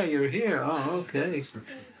 Yeah, you're here. Oh, okay.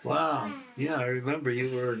 Wow. Yeah, I remember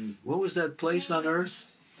you were in, what was that place on earth?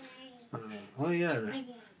 Oh, yeah,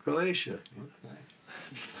 Croatia.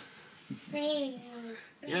 Okay.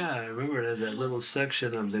 Yeah, I remember there's that little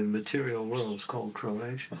section of the material world is called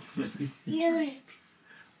Croatia.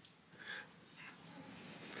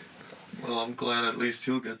 Well, I'm glad at least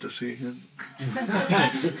you'll get to see him.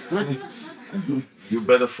 You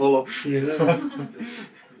better follow.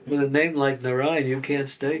 With a name like Narayan, you can't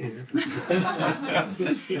stay here.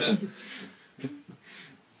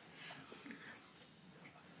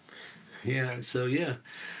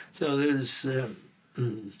 So there's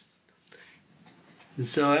And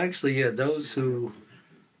so actually, yeah, those who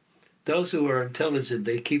are intelligent,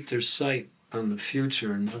 they keep their sight on the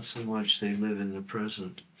future and not so much they live in the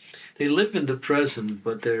present. They live in the present,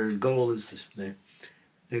 but their goal is their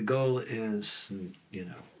goal is, you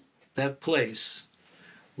know, that place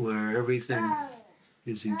where everything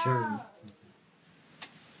is eternal.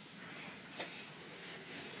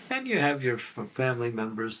 And you have your family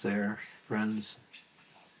members there, friends,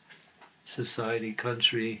 society,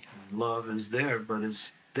 country, love is there, but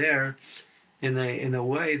it's there in a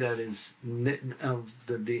way that is of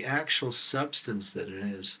the actual substance that it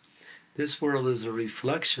is. This world is a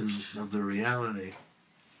reflection of the reality.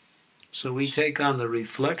 So we take on the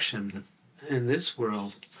reflection in this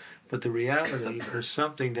world, but the reality is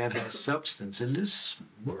something that has substance. In this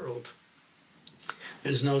world,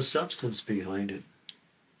 there's no substance behind it.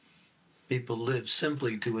 People live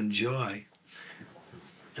simply to enjoy,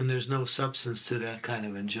 and there's no substance to that kind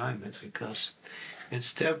of enjoyment because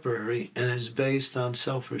it's temporary and it's based on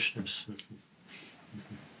selfishness.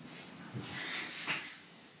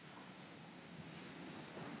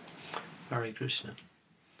 Hare Krishna.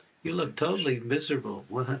 You look totally miserable.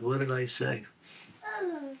 What did I say?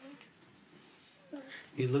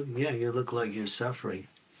 You look like you're suffering.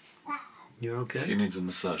 You're okay? He needs a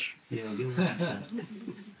massage. Yeah, give him a massage.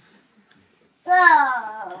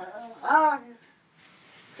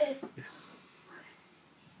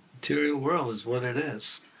 Material world is what it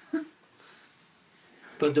is.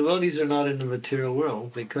 But devotees are not in the material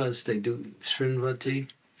world because they do Srinvati,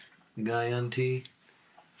 Gayanti,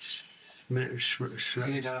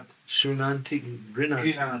 Shrunanti,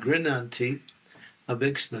 Grinanti,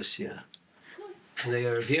 Abhikshnasya. They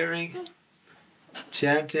are hearing,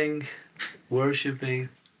 chanting, worshipping.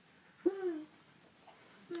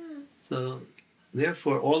 So,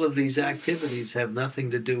 therefore, all of these activities have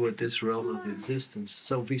nothing to do with this realm of existence.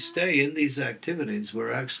 So if we stay in these activities,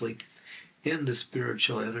 we're actually in the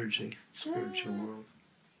spiritual energy, spiritual world.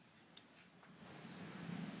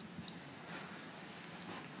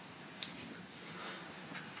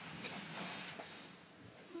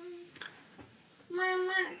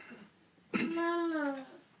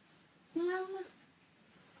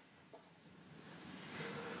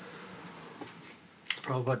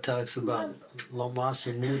 Prabhupada talks about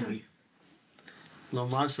Lomasa Muni.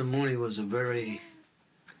 Lomasa Muni was a very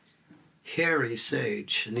hairy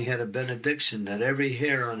sage, and he had a benediction that every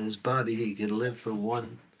hair on his body he could live for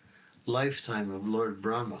one lifetime of Lord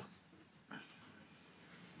Brahma.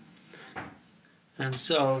 And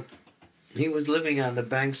so he was living on the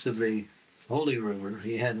banks of the holy river.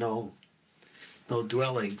 He had no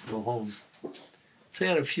dwelling, no home. So he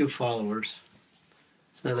had a few followers.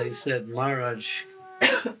 So they said, Maharaj,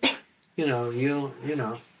 you have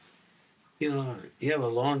a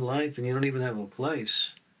long life and you don't even have a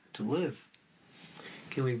place to live.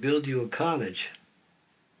 Can we build you a cottage?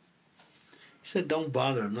 He said, don't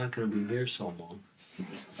bother, I'm not going to be here so long.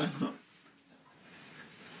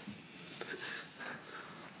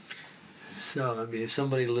 So, I mean, if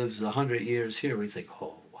somebody lives 100 years here, we think,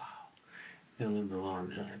 oh, wow, they lived a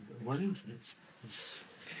long time. But what is it?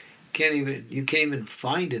 You can't even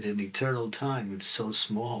find it in eternal time. It's so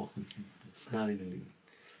small. It's not even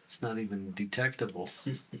detectable.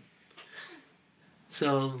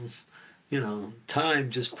 So, time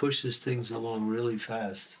just pushes things along really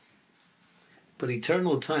fast. But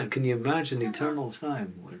eternal time, can you imagine eternal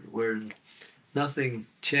time where nothing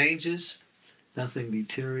changes, nothing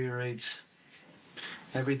deteriorates,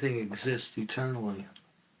 everything exists eternally?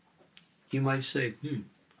 You might say,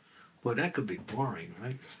 well, that could be boring,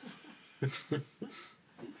 right?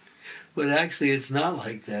 But actually it's not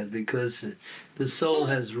like that, because the soul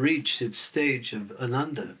has reached its stage of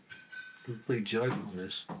ananda, complete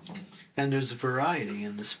joyfulness. And there's a variety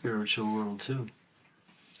in the spiritual world too.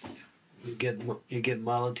 You get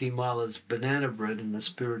Malati Mala's banana bread in the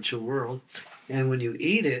spiritual world, and when you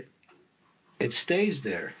eat it, it stays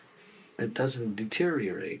there. It doesn't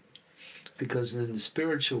deteriorate, because in the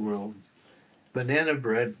spiritual world, banana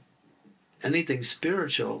bread, anything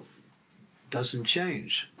spiritual, doesn't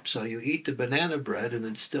change. So you eat the banana bread and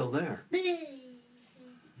it's still there.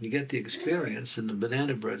 You get the experience and the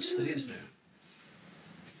banana bread stays there.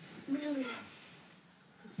 Yeah.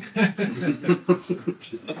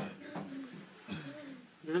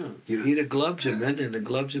 You eat a glubjamin and the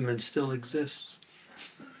glubjamin still exists.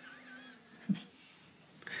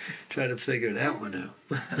 Try to figure that one out.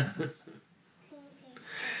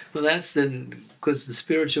 Well, that's then, because the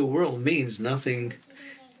spiritual world means nothing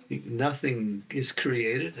is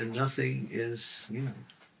created and nothing is,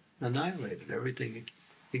 annihilated. Everything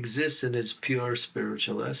exists in its pure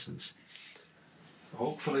spiritual essence.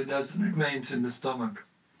 Hopefully that remains in the stomach.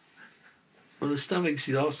 Well, the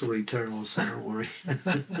stomach's also eternal, so don't worry.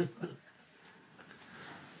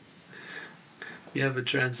 You have a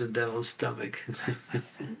transcendental stomach.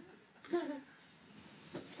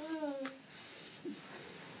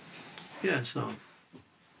 Yeah, so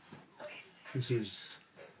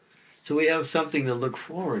we have something to look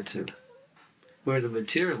forward to. Where the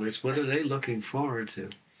materialists, what are they looking forward to?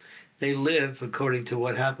 They live according to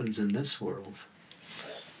what happens in this world,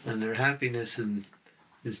 and their happiness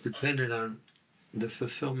is dependent on the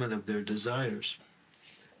fulfillment of their desires.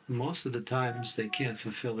 Most of the times they can't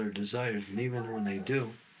fulfill their desires, and even when they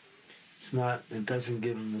do, it doesn't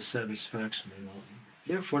give them the satisfaction they want.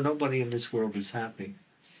 Therefore, nobody in this world is happy.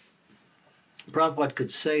 Prabhupada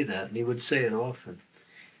could say that, and he would say it often.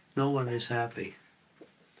 No one is happy.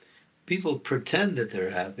 People pretend that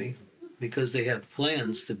they're happy because they have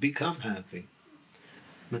plans to become happy.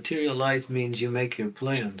 Material life means you make your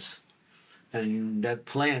plans, and that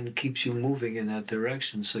plan keeps you moving in that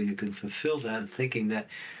direction so you can fulfill that, thinking that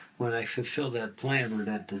when I fulfill that plan or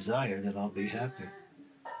that desire, that I'll be happy.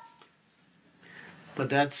 But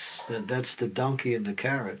that's the donkey and the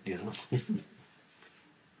carrot, you know.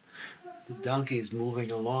 The donkey is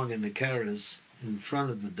moving along and the carrot is in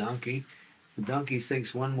front of the donkey. The donkey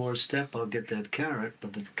thinks one more step, I'll get that carrot,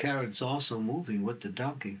 but the carrot's also moving with the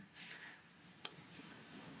donkey.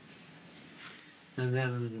 And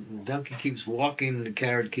then the donkey keeps walking and the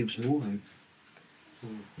carrot keeps moving.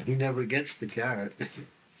 He never gets the carrot.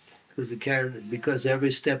 Because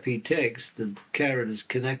every step he takes, the carrot is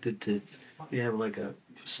connected to, you have like a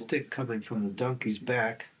stick coming from the donkey's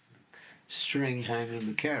back, string hanging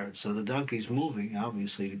the carrot. So the donkey's moving,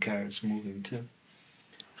 obviously the carrot's moving too.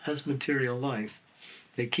 That's material life.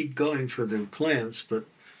 They keep going for their plans, but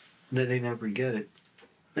then they never get it.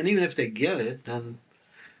 And even if they get it, then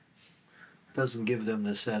it doesn't give them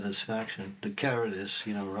the satisfaction. The carrot is,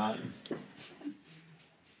 rotten.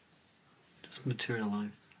 Just material life.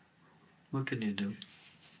 What can you do?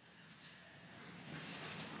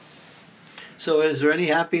 So is there any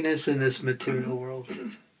happiness in this material world?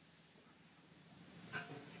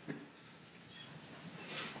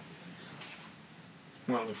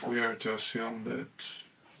 Well, if we are to assume that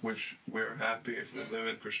we're happy if we live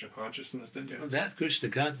in Krishna consciousness, then yes. Well, that's Krishna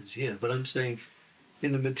consciousness, yeah. But I'm saying,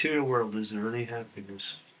 in the material world, is there any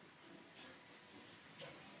happiness?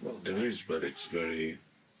 Well, there is, but it's very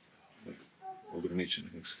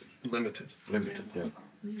Limited. limited. Yeah,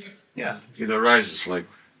 Yeah. it arises like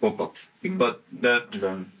pop-up. But that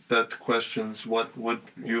Then that questions what would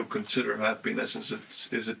you consider happiness?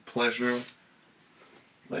 Is it pleasure,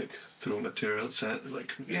 like through material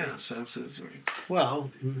senses, or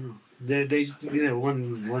Well, they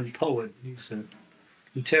one poet, he said,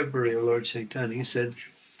 contemporary of Lord Chaitanya, he said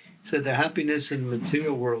the happiness in the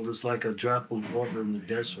material world is like a drop of water in the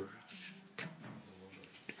desert.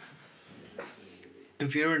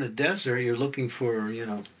 If you're in a desert, you're looking for,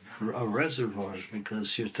 a reservoir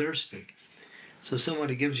because you're thirsty. So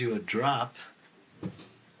somebody gives you a drop,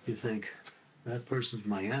 you think, that person's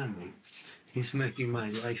my enemy. He's making my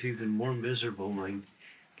life even more miserable by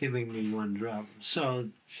giving me one drop. So,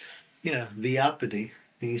 Vyapati,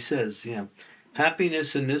 he says,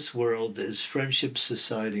 happiness in this world is friendship,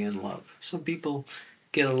 society, and love. Some people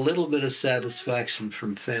get a little bit of satisfaction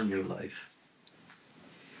from family life.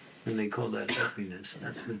 And they call that happiness.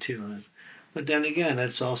 That's material life. But then again,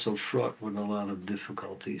 that's also fraught with a lot of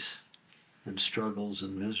difficulties and struggles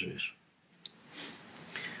and miseries.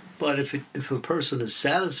 But if a person is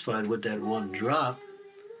satisfied with that one drop,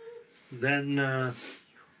 then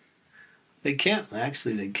they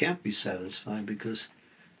can't be satisfied because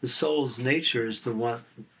the soul's nature is to want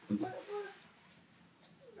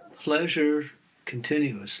pleasure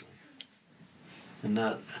continuously and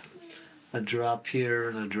not a drop here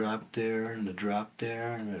and a drop there and a drop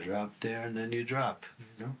there and a drop there and then you drop,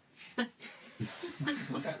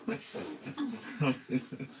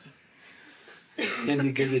 And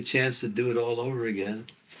you get a chance to do it all over again.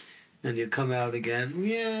 And you come out again,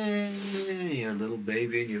 you're a little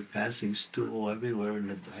baby and you're passing stool everywhere in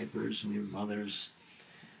the diapers and your mother's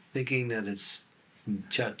thinking that it's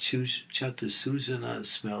Chatusuzana. It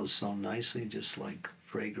smells so nicely, just like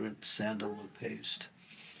fragrant sandalwood paste.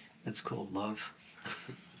 That's called love.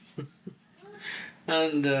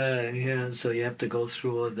 And so you have to go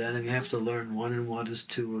through all of that, and you have to learn 1 and 1 is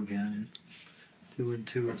 2 again. 2 and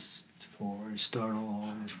 2 is 4, and start all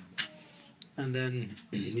over. And then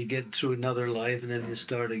you get through another life, and then you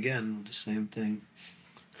start again with the same thing.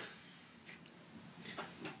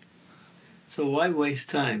 So why waste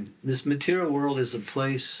time? This material world is a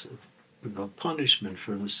place of punishment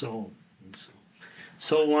for the soul. And so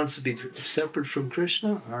soul wants to be separate from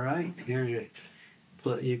Krishna. All right, here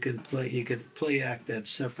you can play act that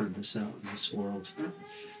separateness out in this world.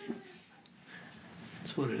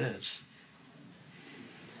 That's what it is.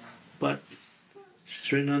 But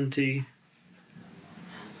Srinanti,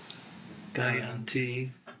 Gayanti,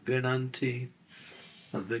 Vinanti,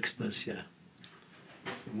 Avikspasya.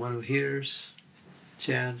 One who hears,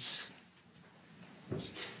 chants,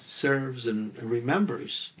 serves, and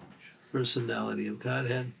remembers personality of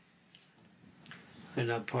Godhead. They're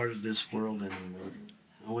not part of this world anymore.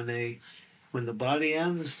 When the body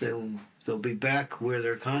ends, they'll be back where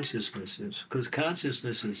their consciousness is, because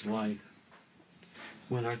consciousness is life.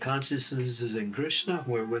 When our consciousness is in Krishna,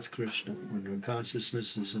 we're with Krishna. When our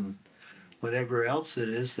consciousness is in whatever else it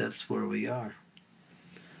is, that's where we are.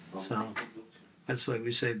 So that's why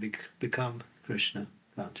we say become Krishna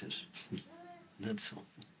conscious. That's all.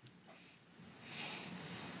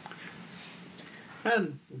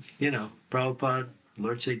 And, Prabhupada,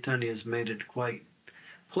 Lord Chaitanya has made it quite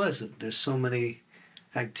pleasant. There's so many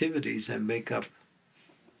activities that make up the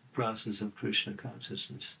process of Krishna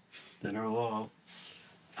consciousness that are all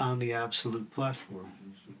on the absolute platform.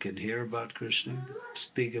 You can hear about Krishna,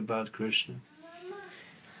 speak about Krishna.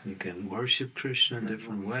 You can worship Krishna in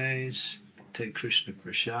different ways, take Krishna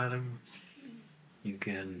prasadam. You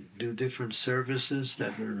can do different services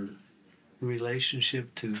that are in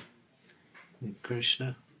relationship to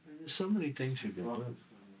Krishna. There's so many things you can do.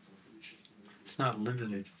 It's not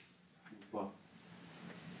limited.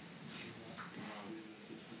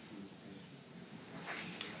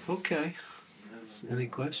 Okay. Any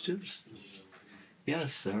questions?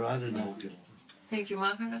 Yes, Radhana. Thank you,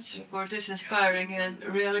 Maharaj, for this inspiring and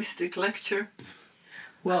realistic lecture.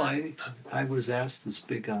 Well, I was asked to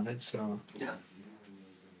speak on it, so... Yeah.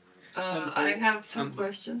 I have two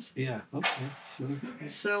questions. Yeah, okay, sure.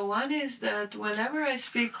 So one is that whenever I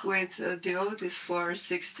speak with devotees for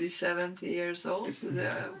 60, 70 years old,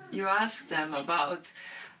 you ask them about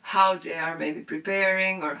how they are maybe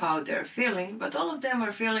preparing or how they're feeling, but all of them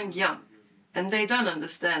are feeling young, and they don't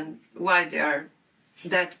understand why they are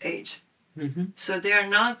that age. Mm-hmm. So they are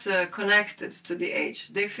not connected to the age.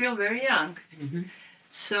 They feel very young. Mm-hmm.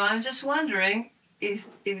 So I'm just wondering if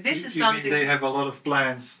this is you something... mean they have a lot of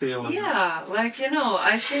plans still? Yeah, like,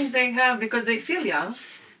 I think they have, because they feel young,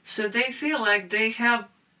 so they feel like they have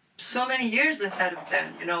so many years ahead of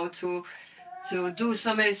them, to do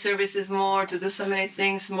so many services more, to do so many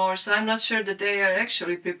things more. So I'm not sure that they are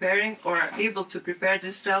actually preparing or are able to prepare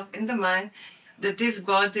themselves in the mind that this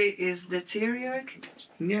body is deteriorating.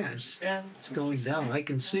 Yes, Yeah. it's going down. I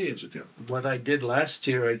can see it. What I did last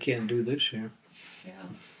year, I can't do this year. Yeah.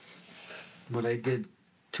 What I did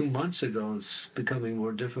 2 months ago is becoming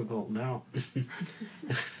more difficult now.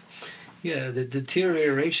 Yeah, the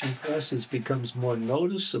deterioration process becomes more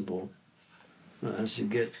noticeable as you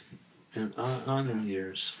get on in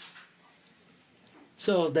years.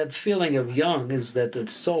 So that feeling of young is that the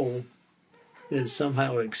soul is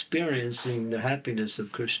somehow experiencing the happiness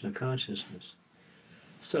of Krishna consciousness.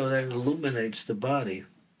 So that illuminates the body.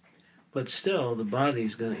 But still, the body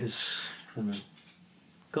is gonna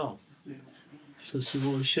go. So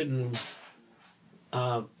we shouldn't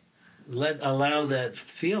allow that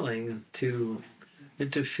feeling to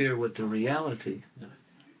interfere with the reality.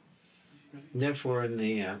 Therefore, in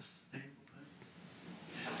the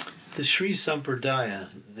Sri Sampradaya,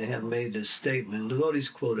 they have made this statement. The devotees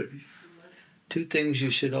quote it: 2 things you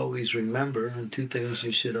should always remember and 2 things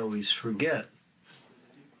you should always forget.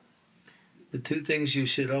 The 2 things you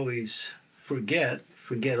should always forget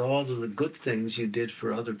all of the good things you did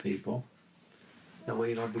for other people. That way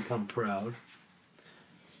you don't become proud.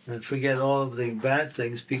 And forget all of the bad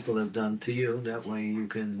things people have done to you. That way you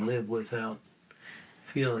can live without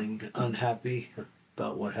feeling unhappy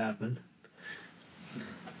about what happened.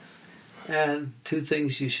 And 2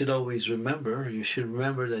 things you should always remember. You should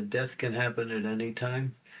remember that death can happen at any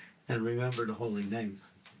time, and remember the holy name.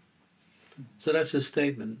 So that's a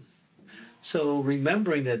statement. So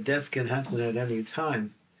remembering that death can happen at any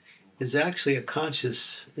time is actually a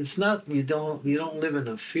conscious. It's not, you don't live in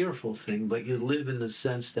a fearful thing, but you live in the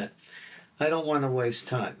sense that I don't want to waste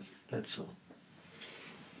time. That's all.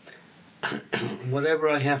 Whatever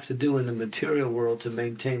I have to do in the material world to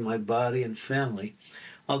maintain my body and family,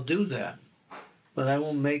 I'll do that. But I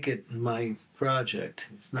won't make it my project.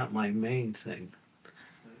 It's not my main thing.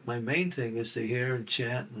 My main thing is to hear and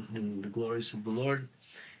chant in the glories of the Lord,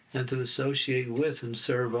 and to associate with and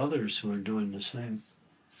serve others who are doing the same.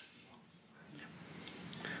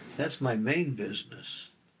 That's my main business.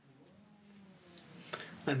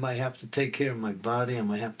 I might have to take care of my body. I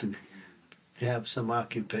might have to have some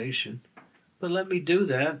occupation. But let me do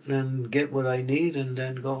that and get what I need, and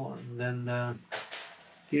then go on. Then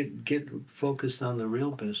get focused on the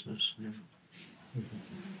real business.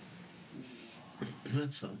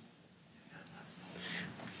 That's all.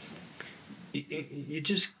 You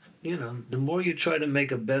just, the more you try to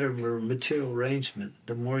make a better material arrangement,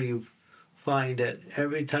 the more you find that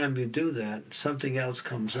every time you do that, something else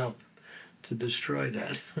comes up to destroy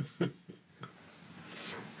that.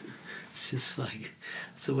 It's just like,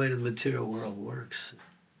 it's the way the material world works.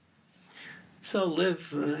 So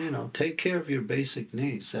live, take care of your basic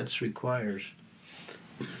needs. That's required.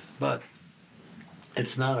 But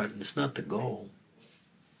it's not the goal.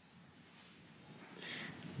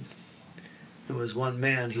 There was one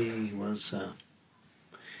man, he was a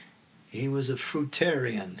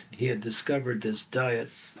fruitarian. He had discovered this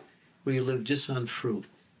diet where you live just on fruit.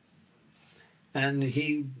 And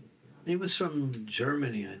he was from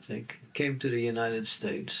Germany, I think. Came to the United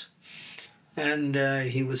States. And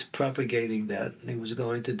he was propagating that. He was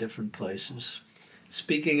going to different places.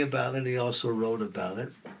 Speaking about it, he also wrote about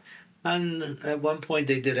it. And at one point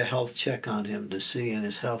they did a health check on him to see, and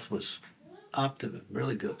his health was optimum,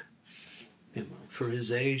 really good. For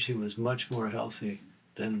his age, he was much more healthy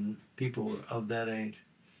than people of that age.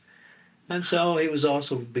 And so he was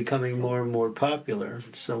also becoming more and more popular.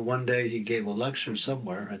 So one day he gave a lecture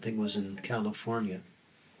somewhere, I think it was in California.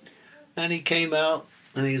 And he came out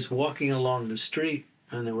and he was walking along the street,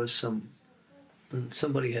 and there was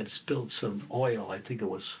somebody had spilled some oil. I think it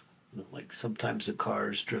was, like sometimes the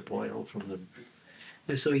cars drip oil from them.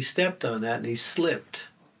 And so he stepped on that and he slipped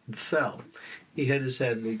and fell. He hit his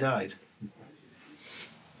head and he died.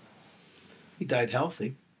 He died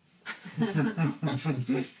healthy.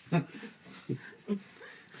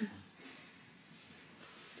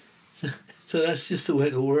 So that's just the way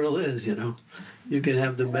the world is, You can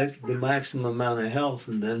have the maximum amount of health,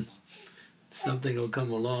 and then something will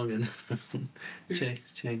come along and change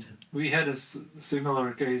it. We had a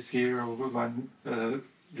similar case here of one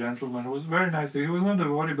gentleman who was very nice. He was not a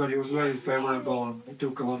devotee, but he was very favorable and he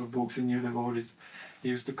took a lot of books. He knew devotees. He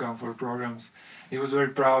used to come for programs. He was very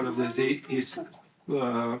proud of this. He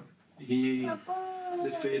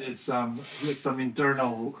defeated some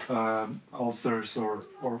internal ulcers or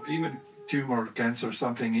even tumor cancer,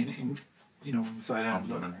 something in inside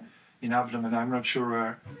abdomen. In abdomen, I'm not sure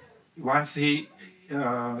where. Once he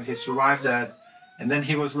survived that, and then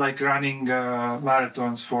he was like running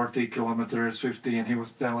marathons, 40 kilometers, 50, and he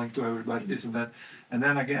was telling to everybody this and that. And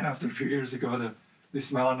then again, after a few years, he got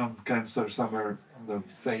this melanoma cancer somewhere on the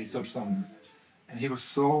face or something. And he was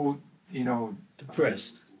so,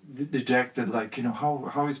 depressed, dejected, like,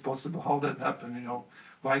 how is possible, how that happened,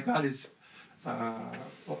 why God is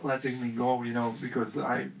letting me go, because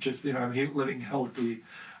I just, I'm living healthy,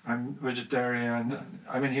 I'm vegetarian.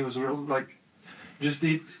 I mean, he was real, like, just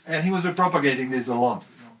eat, and he was propagating this a lot.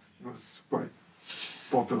 He was quite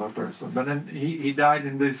popular person. But then he died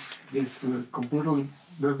in this completely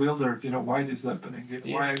bewildered, why this happening?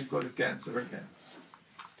 Why I got cancer again?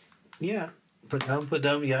 Yeah. Padam,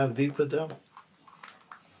 yavi padam.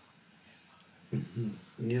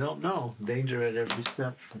 You don't know. Danger at every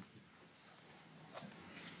step.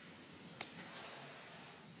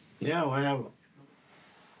 Yeah,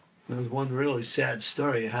 there was one really sad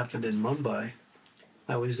story. It happened in Mumbai.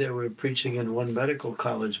 I was there, we were preaching in one medical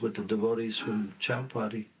college with the devotees from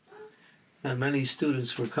Chowpatty. And many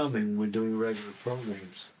students were coming. We're doing regular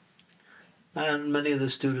programs. And many of the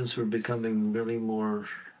students were becoming really more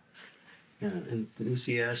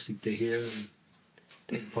enthusiastic to hear and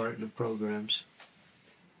take part in the programs.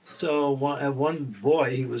 So one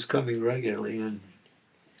boy, he was coming regularly, and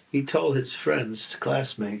he told his friends,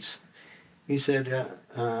 classmates, he said,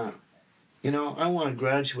 I want to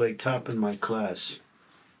graduate top in my class.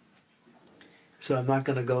 So I'm not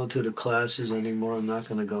going to go to the classes anymore. I'm not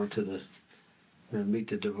going to go to meet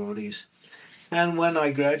the devotees. And when I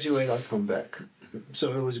graduate, I'll come back.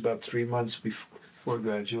 So it was about 3 months before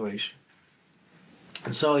graduation.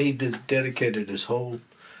 And so he dedicated his whole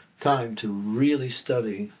time to really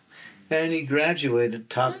study. And he graduated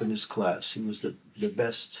top in his class. He was the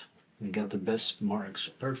best. He got the best marks,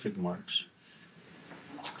 perfect marks.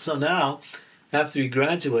 So now, after he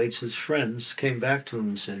graduates, his friends came back to him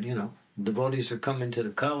and said, devotees are coming to the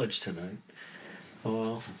college tonight.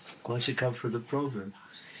 Well, why don't you come for the program?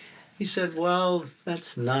 He said, well,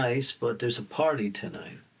 that's nice, but there's a party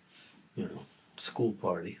tonight. School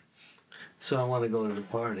party. So I want to go to the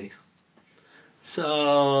party.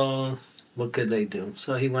 So what could they do?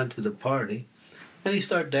 So he went to the party, and he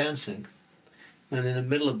started dancing. And in the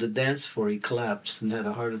middle of the dance floor, he collapsed and had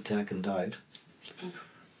a heart attack and died.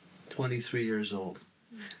 23 years old.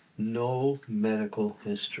 no medical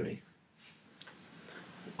history.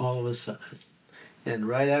 All of a sudden. And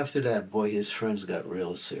right after that, boy, his friends got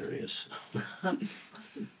real serious.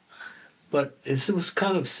 But it was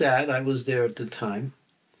kind of sad. I was there at the time.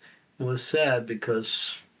 It was sad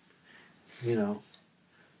because, you know,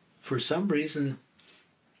 for some reason,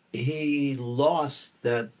 he lost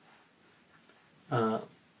that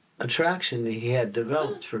attraction that he had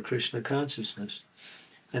developed for Krishna consciousness.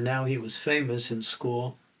 And now he was famous in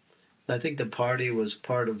school. I think the party was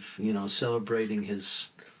part of, you know, celebrating his,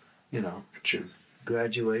 you know,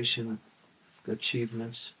 graduation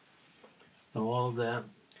achievements, all of that.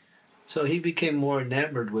 So he became more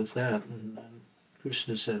enamored with that. And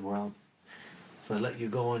Krishna said, well, if I let you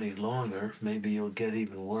go any longer, maybe you'll get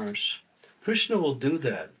even worse. Krishna will do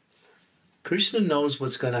that. Krishna knows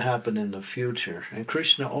what's going to happen in the future. And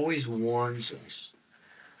Krishna always warns us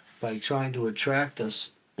by trying to attract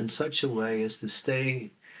us in such a way as to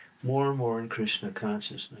stay more and more in Krishna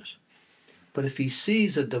consciousness. But if he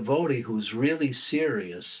sees a devotee who's really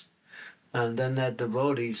serious, and then that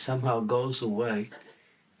devotee somehow goes away,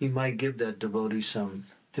 he might give that devotee some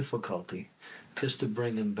difficulty just to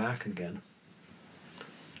bring him back again.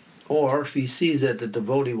 Or if he sees that the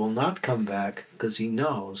devotee will not come back because he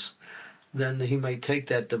knows, then he may take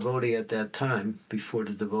that devotee at that time before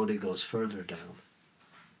the devotee goes further down.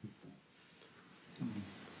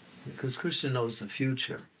 Because Krishna knows the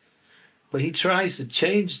future. But he tries to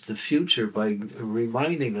change the future by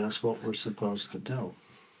reminding us what we're supposed to do.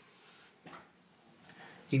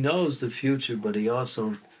 He knows the future, but he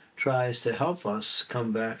also tries to help us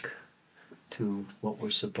come back to what we're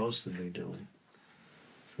supposed to be doing.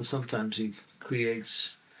 So sometimes he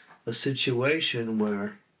creates a situation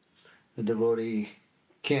where the devotee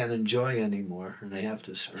can't enjoy anymore and they have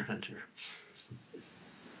to surrender.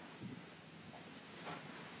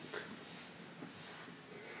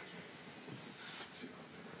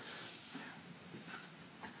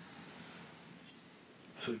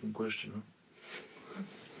 Second question.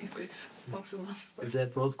 If it's possible. Is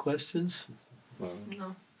that both questions?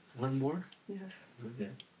 No. One more? Yes. Okay.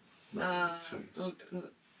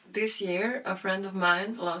 This year, a friend of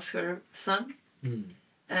mine lost her son,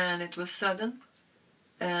 and it was sudden.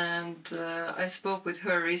 And I spoke with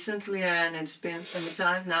her recently, and it's been some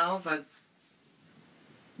time now, but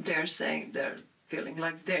they're saying they're feeling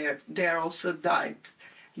like they're also died.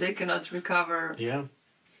 They cannot recover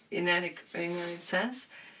in any sense.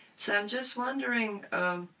 So I'm just wondering,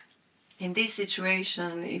 in this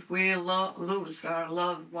situation, if we lose our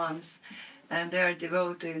loved ones and their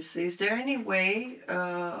devotees, is there any way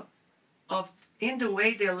in the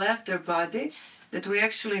way they left their body that we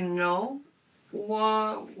actually know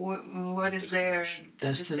what is their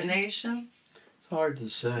destination? It's hard to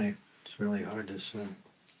say. It's really hard to say.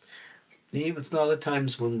 Even a lot of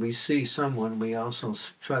times when we see someone, we also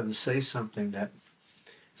try to say something that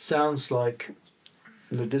sounds like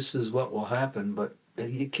this is what will happen, but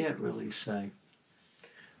you can't really say.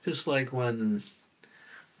 Just like when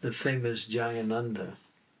the famous Jayananda,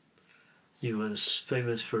 he was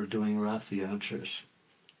famous for doing Rath Yatras.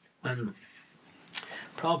 And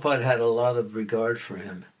Prabhupada had a lot of regard for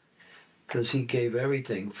him because he gave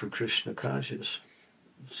everything for Krishna conscious.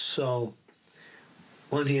 So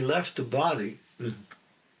when he left the body,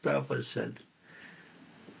 Prabhupada said,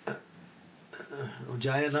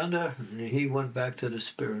 Jayananda, he went back to the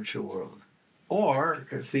spiritual world. Or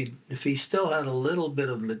if he still had a little bit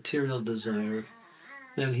of material desire,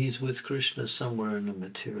 then he's with Krishna somewhere in the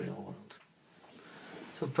material world.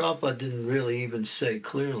 So Prabhupada didn't really even say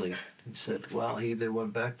clearly. He said, well, he either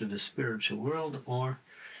went back to the spiritual world or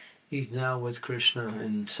he's now with Krishna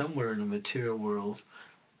and somewhere in the material world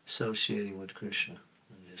associating with Krishna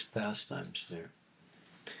and his pastimes there.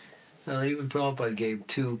 Now, even Prabhupada gave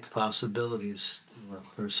two possibilities of a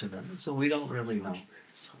person, so we don't really know.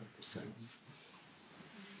 It's hard to say.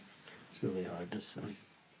 It's really hard to say.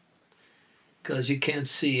 Because you can't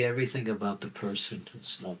see everything about the person.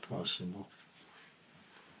 It's not possible.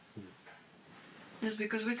 Yes,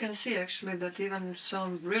 because we can see actually that even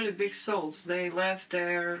some really big souls, they left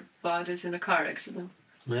their bodies in a car accident.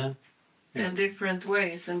 Yeah. In different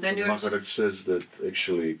ways. And then you're... Maharaja says that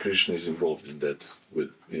actually Krishna is involved in that with...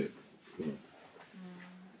 Yeah,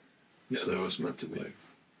 that was meant to be.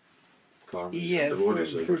 Yeah,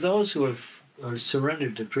 for those who are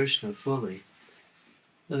surrendered to Krishna fully,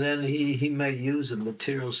 then he may use a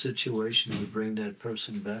material situation to bring that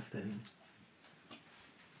person back to him.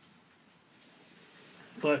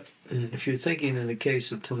 But if you're thinking in the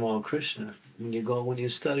case of Tamal Krishna, when you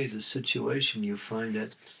study the situation, you find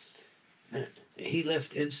that he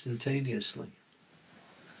left instantaneously.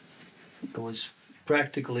 It was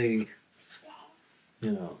practically,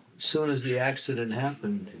 as soon as the accident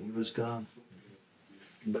happened, he was gone.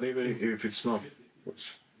 But even if it's not,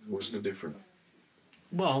 what's the difference?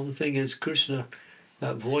 Well, the thing is, Krishna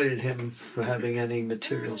avoided him from having any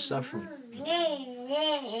material suffering.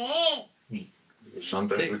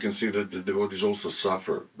 Sometimes we can see that the devotees also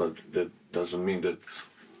suffer, but that doesn't mean that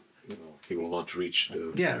he will not reach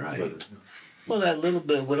the. Yeah, right. Well, that little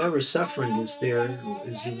bit, whatever suffering is there,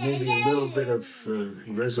 is maybe a little bit of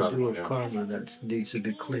residue of karma that needs to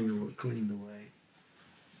be cleaned away.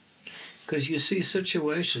 Because you see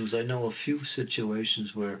situations, I know a few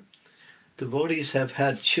situations where devotees have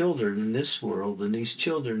had children in this world, and these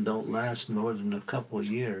children don't last more than a couple of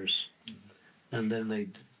years, and then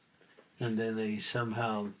they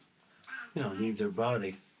somehow, leave their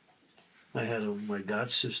body. I had my god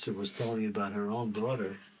sister was telling me about her own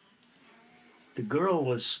daughter. The girl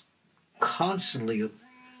was constantly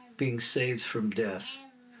being saved from death.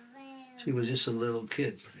 She was just a little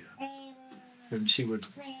kid, and she would,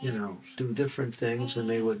 do different things, and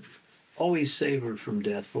they would always save her from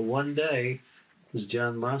death. But one day, it was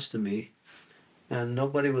John Mastami, and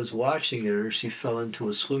nobody was watching her. She fell into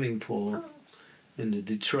a swimming pool in the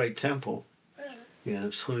Detroit Temple. We had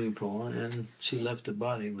a swimming pool, and she left the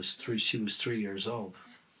body. She was 3 years old.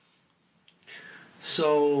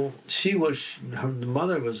 So her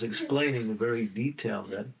mother was explaining very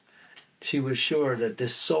detailed that she was sure that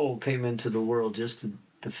this soul came into the world just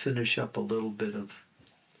to finish up a little bit of,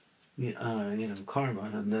 karma,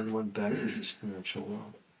 and then went back to the spiritual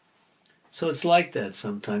world. So it's like that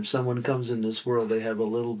sometimes. Someone comes in this world, they have a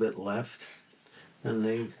little bit left, and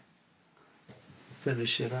they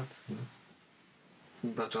finish it up.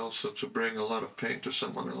 But also to bring a lot of pain to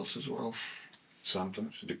someone else as well.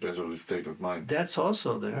 Sometimes it depends on the state of mind. That's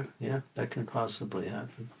also there. Yeah, that can possibly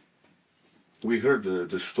happen. We heard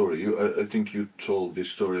the story. I think you told this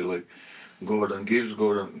story like Gordon gives,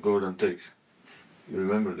 Gordon takes. You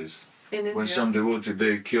remember this? In India. When some devotee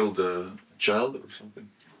they killed a child or something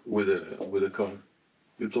with a car.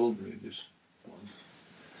 You told me this once.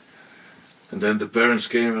 And then the parents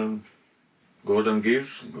came and Gordon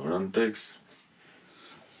gives, Gordon takes.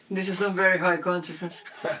 This is not very high consciousness.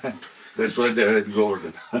 That's why they had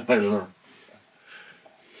Gordon. I don't know.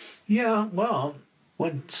 Yeah, well,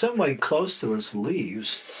 when somebody close to us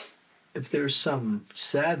leaves, if there's some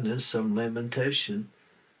sadness, some lamentation,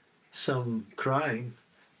 some crying,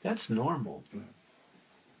 that's normal.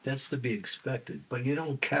 That's to be expected. But you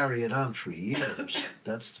don't carry it on for years.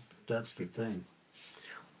 That's the thing.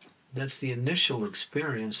 That's the initial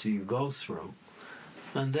experience that you go through.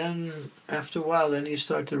 And then after a while, then you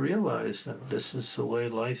start to realize that this is the way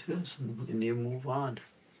life is, and you move on.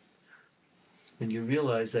 And you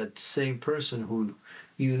realize that same person who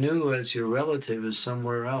you knew as your relative is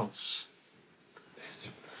somewhere else.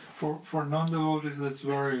 For non-devotees,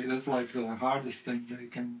 that's like the hardest thing they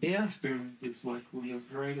can experience. It's like the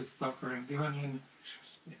greatest suffering, even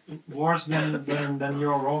worse than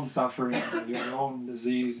your own suffering, or your own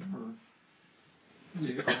disease, or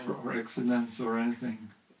accidents or anything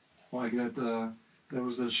like that. There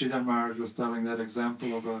was a Sridhar Maharaj was telling that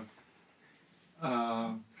example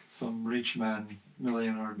of some rich man,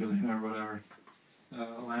 millionaire, billionaire, whatever,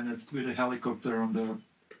 landed with a helicopter on the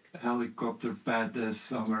helicopter pad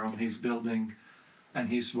somewhere on his building, and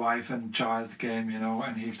his wife and child came,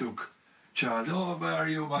 and he took child, where are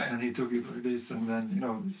you, and he took it like this, and then,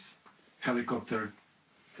 this helicopter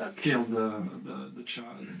killed the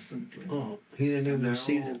child instantly. Oh, he didn't even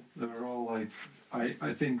see it. They were all like,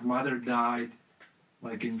 I think mother died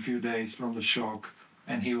like in a few days from the shock,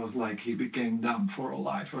 and he was like, he became dumb for a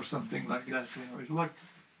life or something like that. It's like,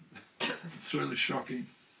 it's really shocking.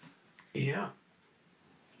 Yeah.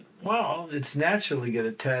 Well, it's natural to get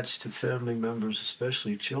attached to family members,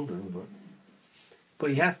 especially children, but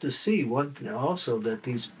you have to see also that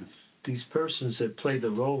these persons that play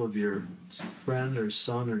the role of your friend or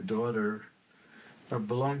son or daughter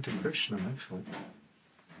belong to Krishna, actually.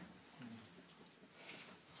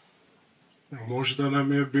 Možda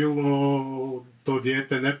nam je bilo to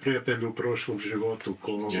dijete neprijatelj u prošlom životu.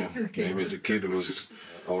 Maybe the kid was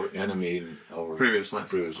our enemy in our previous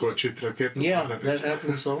life. Yeah, that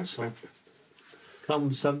happens also.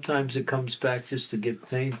 Sometimes it comes back just to give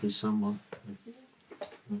pain to someone.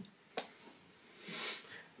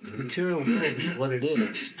 The material world is what it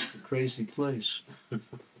is. It's a crazy place.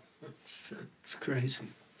 It's crazy.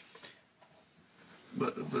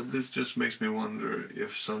 But this just makes me wonder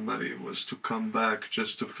if somebody was to come back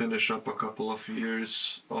just to finish up a couple of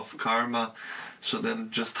years of karma, so then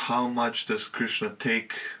just how much does Krishna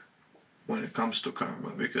take when it comes to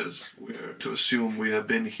karma, because we are to assume we have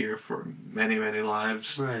been here for many, many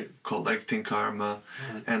lives, Right. collecting karma,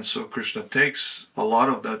 Right. and so Krishna takes a lot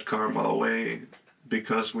of that karma away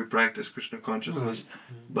because we practice Krishna consciousness.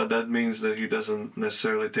 But that means that he doesn't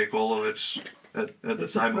necessarily take all of it at the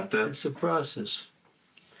time of death. It's a process.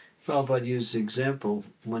 Prabhupada used the example,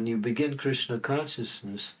 when you begin Krishna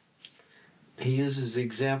consciousness, he uses the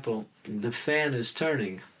example, the fan is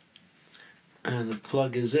turning and the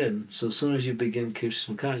plug is in. So as soon as you begin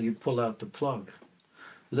Krishna consciousness, you pull out the plug.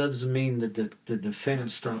 It doesn't mean that the fan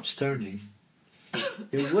stops turning.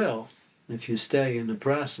 It will. If you stay in the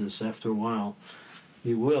process, after a while,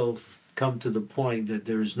 you will come to the point that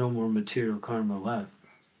there is no more material karma left.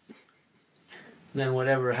 Then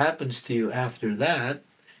whatever happens to you after that,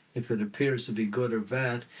 if it appears to be good or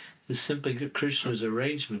bad, is simply Krishna's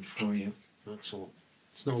arrangement for you. That's all.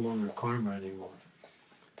 It's no longer karma anymore.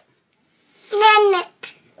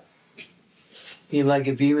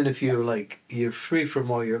 Even if you're free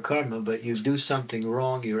from all your karma, but you do something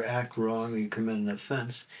wrong, you act wrong, you commit an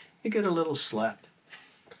offense, you get a little slap.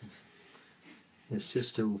 It's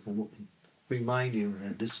just to remind you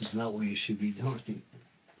that this is not what you should be doing.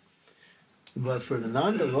 But for the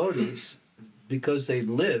non-devotees, because they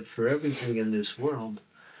live for everything in this world,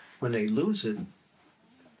 when they lose it,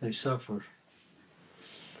 they suffer.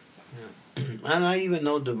 Yeah. And I even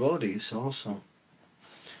know devotees also.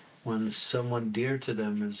 When someone dear to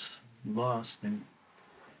them is lost,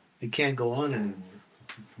 they can't go on anymore.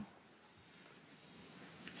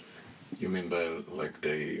 You mean by like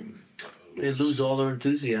they lose all their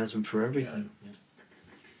enthusiasm for everything.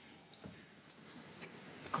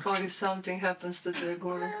 Or if something happens to their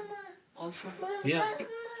guru also. Yeah,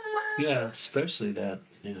 especially that.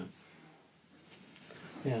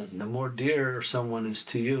 Yeah, the more dear someone is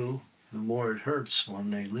to you, the more it hurts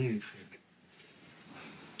when they leave.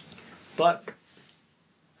 But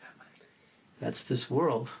that's this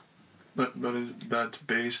world. But is that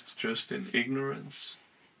based just in ignorance,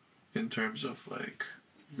 in terms of like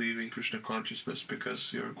leaving Krishna consciousness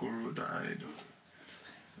because your guru died?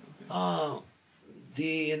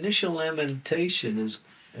 The initial lamentation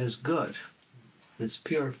is good. It's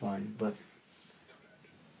purifying, but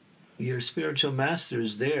your spiritual master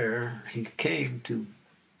is there. He came to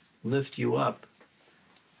lift you up.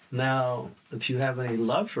 Now, if you have any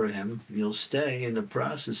love for him, you'll stay in the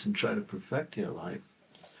process and try to perfect your life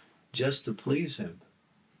just to please him,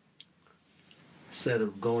 instead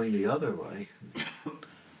of going the other way.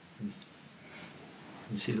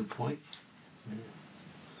 You see the point?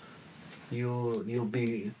 You'll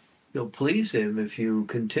please him if you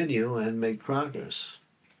continue and make progress,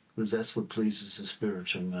 because that's what pleases the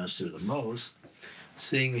spiritual master the most,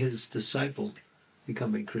 seeing his disciple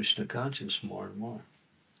becoming Krishna conscious more and more.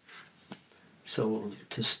 So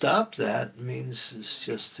to stop that means it's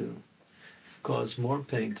just to cause more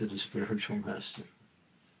pain to the spiritual master.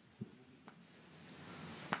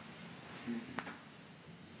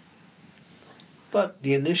 But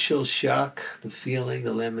the initial shock, the feeling,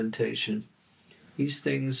 the lamentation, these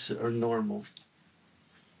things are normal.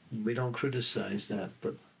 We don't criticize that,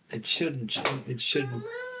 but it shouldn't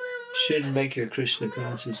make your Krishna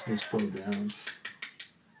consciousness go down.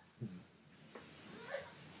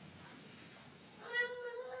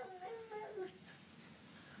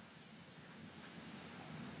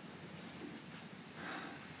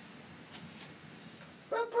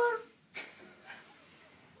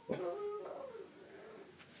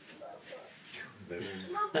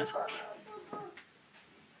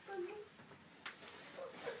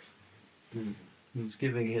 He's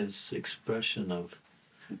giving his expression of,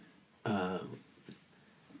 I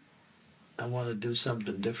want to do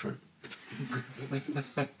something different.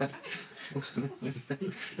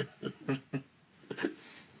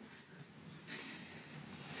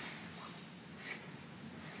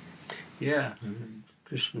 Yeah,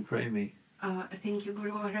 Krishna Premi. Thank you,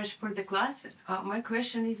 Guru Maharaj, for the class. My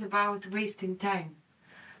question is about wasting time.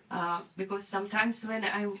 Because sometimes when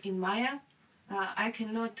I'm in Maya, I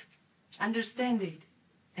cannot understand it.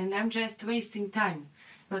 And I'm just wasting time.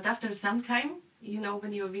 But after some time,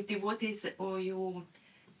 when you're with devotees or you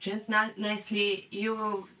chant nicely,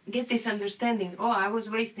 you get this understanding. Oh, I was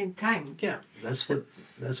wasting time. Yeah, that's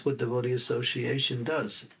what devotee association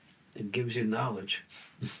does. It gives you knowledge.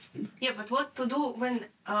 Yeah, but what to do when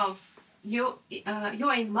you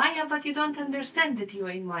are in Maya, but you don't understand that you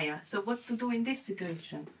are in Maya? So what to do in this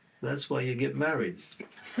situation? That's why you get married.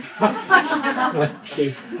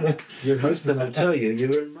 Your husband will tell you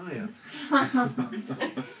you're in Maya.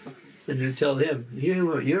 And you tell him,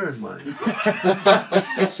 you're in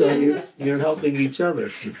Maya. So you're helping each other.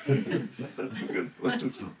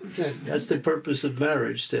 That's the purpose of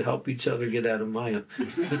marriage, to help each other get out of Maya.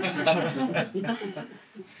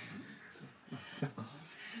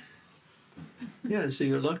 Yeah, so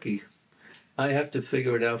you're lucky. I have to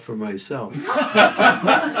figure it out for myself.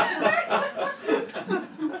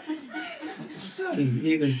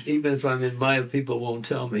 Even if I'm in Maya, people won't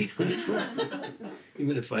tell me.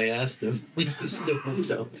 Even if I ask them, they still won't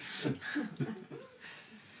tell me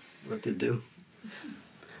what to do.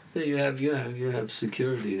 You have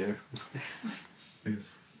security there.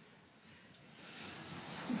 Yes.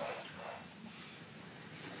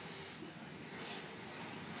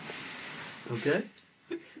 Okay?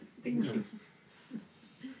 Thank you.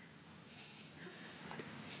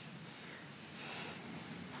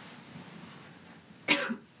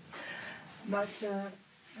 But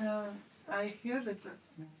I hear that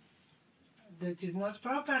that is not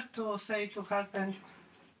proper to say to husband,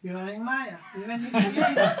 you are in Maya. Even if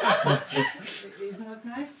it's not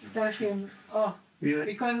nice. Tell him, oh, Yeah.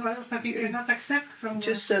 because he cannot accept from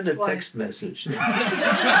Just the send a wife. text message.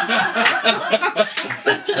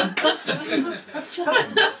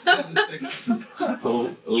 Or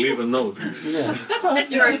leave a note. Yeah.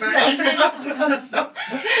 You're right.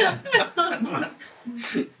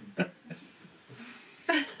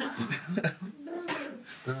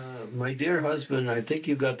 My dear husband, I think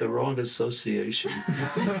you got the wrong association.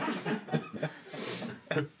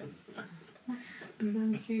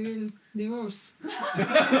 Then he will divorce.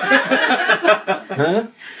 Huh?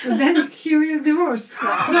 Then he will divorce.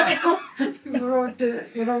 You wrote the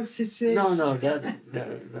wrong situation. No,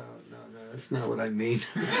 that's not what I mean.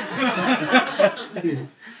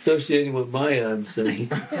 Associating with Maya, I'm saying.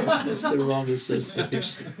 That's the wrong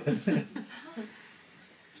association.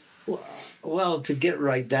 Well, to get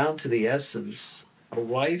right down to the essence, a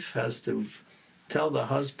wife has to tell the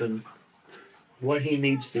husband what he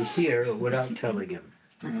needs to hear without telling him.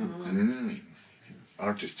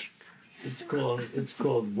 Artistry. It's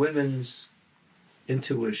called women's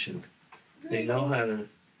intuition. They know how to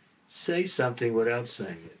say something without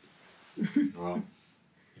saying it. Wow.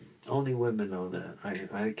 Only women know that.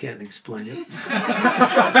 I can't explain it.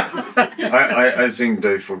 I think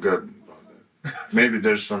they forgot about that. Maybe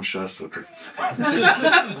there's some Shastra.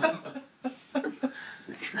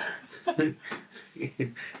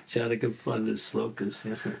 Chanaka Panda slokas.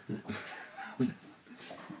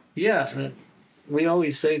 Yeah, we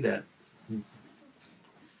always say that.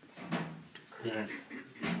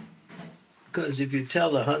 Because if you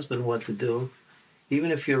tell the husband what to do,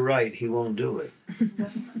 even if you're right, he won't do it.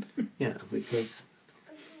 Yeah, because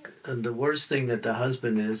the worst thing that the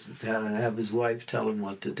husband is to have his wife tell him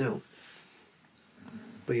what to do.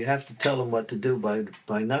 But you have to tell him what to do by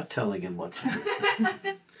not telling him what to do.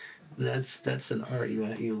 That's an art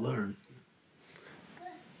you learn.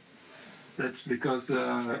 That's because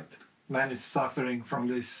man is suffering from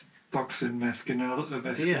this toxin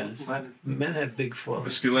masculinity. Yes, men have big flaws.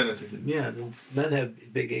 Masculinity. Yeah, men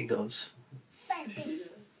have big egos.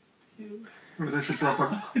 That's a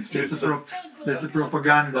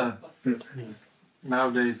propaganda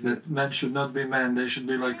nowadays, that men should not be men, they should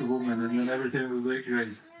be like a woman, and then everything will be great.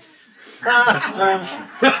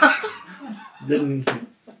 Then,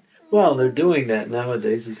 well, they're doing that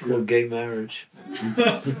nowadays. It's called gay marriage.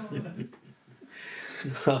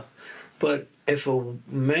 But if a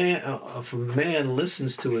man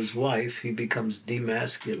listens to his wife, he becomes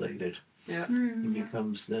demasculated. Yeah. He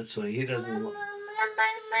becomes, that's why he doesn't.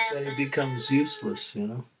 Then he becomes useless, you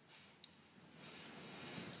know.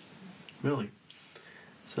 Really.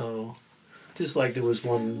 So, just like there was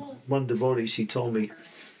one devotee, she told me,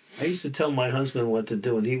 I used to tell my husband what to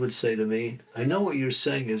do, and he would say to me, I know what you're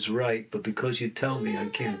saying is right, but because you tell me, I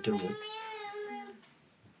can't do it.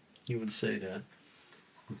 He would say that.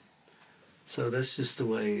 So that's just the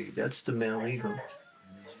way, that's the male ego.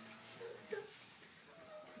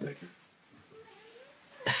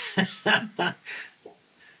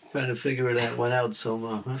 Trying to figure that one out,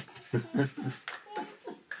 Soma, huh?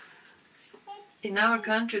 In our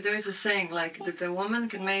country, there is a saying like that a woman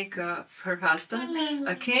can make her husband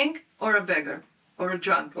a king or a beggar or a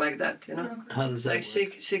drunk, like that, you know. How does that Like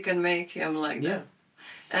work? she can make him like Yeah. that.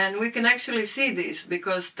 And we can actually see this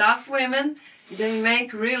because tough women, they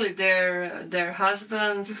make really their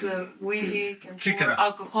husbands weak and poor,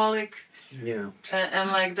 alcoholic, Yeah.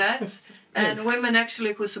 and like that. And women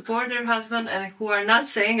actually who support their husband and who are not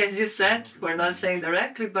saying, as you said, who are not saying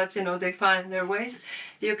directly, but you know they find their ways.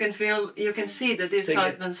 You can see that these They get-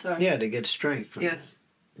 husbands are. Yeah, they get strength from Yes.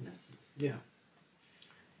 that. Yeah.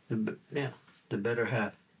 The better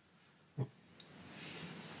half.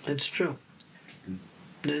 It's true.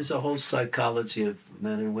 There's a whole psychology of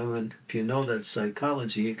men and women. If you know that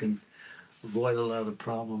psychology, you can avoid a lot of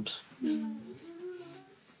problems.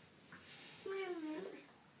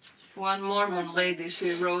 One Mormon lady,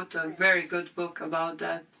 she wrote a very good book about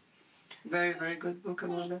that. Very, very good book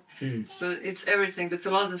about that. So it's everything. The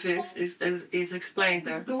philosophy is explained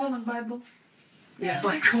there. The Woman Bible. Yeah,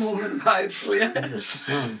 like a Woman Bible, yeah.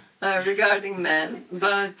 Regarding men.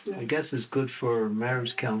 But I guess it's good for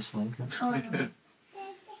marriage counseling.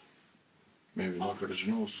 Maybe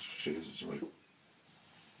Maharaja knows she's like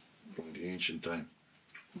from the ancient time.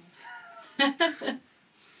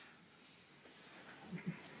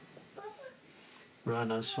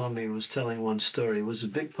 Rana Swami was telling one story. It was a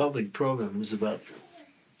big public program. It was about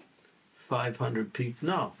 500 people.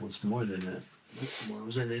 No, it was more than that. It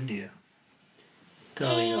was in India.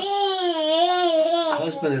 Telling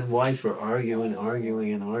husband and wife are arguing.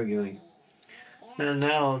 And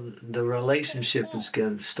now the relationship is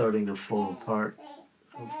starting to fall apart.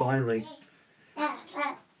 So finally,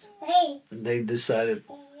 they decided,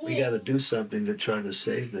 we got to do something to try to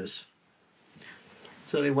save this.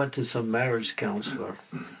 So they went to some marriage counselor.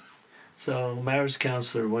 So marriage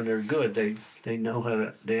counselor, when they're good, they know how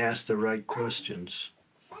to, they ask the right questions.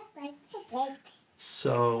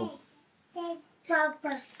 So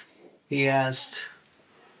he asked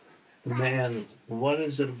the man, what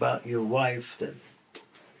is it about your wife that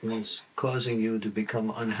is causing you to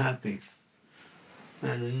become unhappy?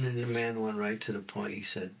 And then the man went right to the point. He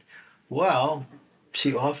said, well,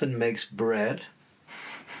 she often makes bread.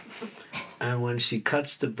 And when she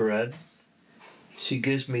cuts the bread, she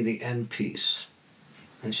gives me the end piece,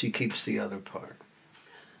 and she keeps the other part.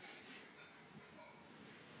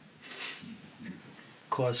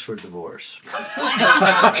 Cause for divorce.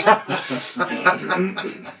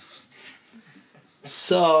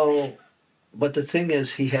 So, but the thing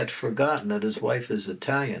is, he had forgotten that his wife is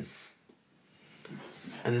Italian.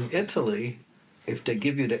 And in Italy, if they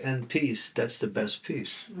give you the end piece, that's the best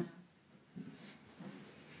piece.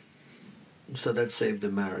 So that saved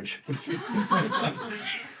the marriage.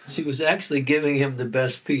 She was actually giving him the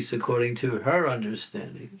best piece according to her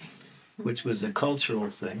understanding, which was a cultural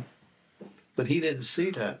thing. But he didn't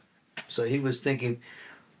see that. So he was thinking,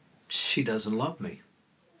 she doesn't love me.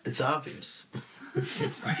 It's obvious.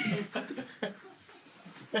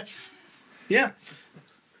 Yeah.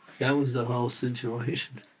 That was the whole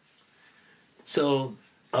situation. So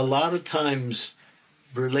a lot of times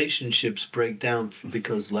relationships break down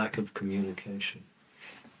because lack of communication.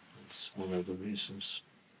 That's one of the reasons.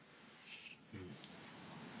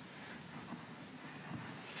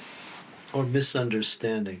 Or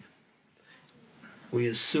misunderstanding. We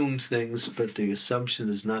assume things, but the assumption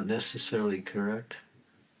is not necessarily correct.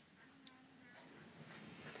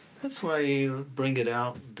 That's why you bring it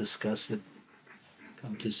out, discuss it,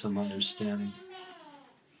 come to some understanding.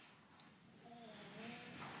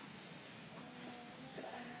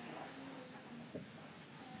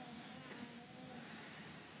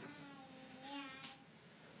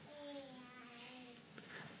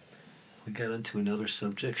 We got into another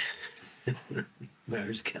subject,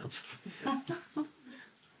 marriage counseling.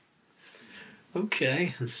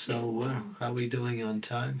 Okay, so how are we doing on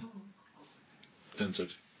time?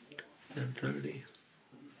 10:30. 10:30.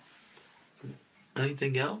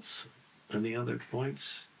 Anything else? Any other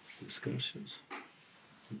points, discussions?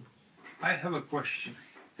 I have a question.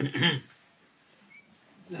 Do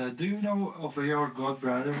you know of your god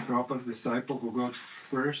brother, Prabhupada's disciple, who got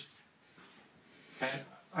first?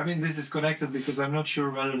 I mean, this is connected because I'm not sure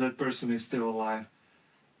whether that person is still alive.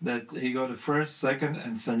 That he got a first, second,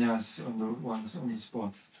 and sannyas on the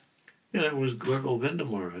spot. Yeah, that was Govinda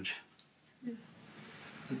Maharaj.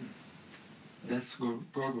 That's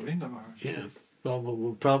Govinda Maharaj. Yeah,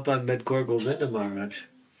 Prabhupada met Govinda Maharaj.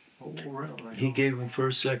 Oh, really? He gave him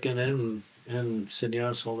first, second, and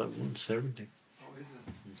sannyas all at once, everything. Oh, is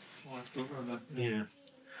it? Oh, I have to learn that. Yeah.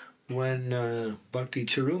 When Bhakti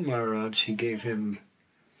Charu Maharaj, he gave him,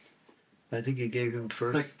 I think he gave him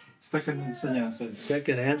first. Second and sannyas.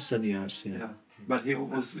 Second and sannyas, yeah. Yeah. But he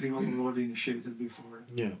was already initiated before.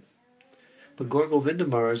 Yeah. But Govinda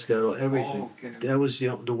Maharaj got everything. Oh, okay. That was the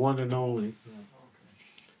one and only.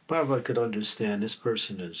 Prabhupada could understand this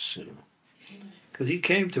person is, because he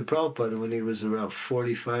came to Prabhupada when he was around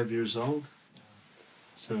 45 years old.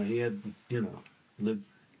 So he had, lived a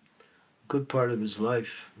good part of his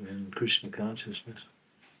life in Krishna consciousness.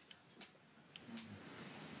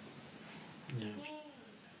 Yeah.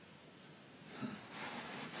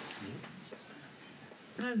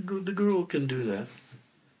 And the guru can do that.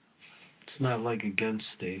 It's not like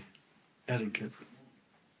against the etiquette.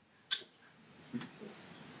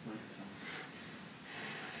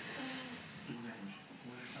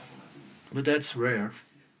 But that's rare.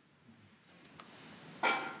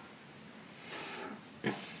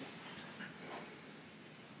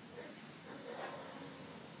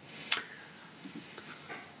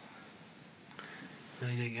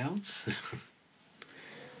 Anything else?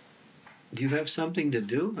 Do you have something to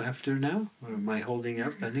do after now? Or am I holding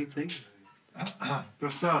up anything?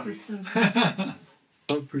 Prasad.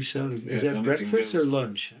 Oh, prasadam. Is Yeah, that anything breakfast or else?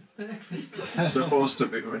 lunch? Supposed to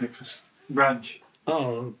be breakfast. Brunch.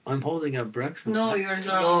 Oh, I'm holding up breakfast. No, you're not.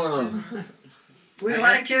 No. We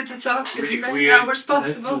like you to talk as We many ate- hours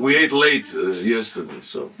possible. We ate late yesterday,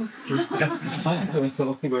 so.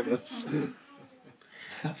 Oh, goodness.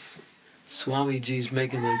 Swamiji's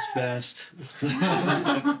making us fast.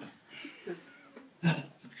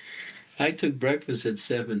 I took breakfast at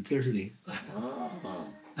 7:30.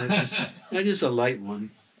 I just a light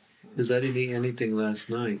one, because I didn't eat anything last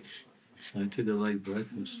night, so I took a light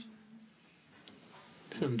breakfast.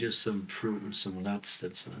 Some fruit and some nuts.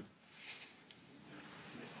 That's not.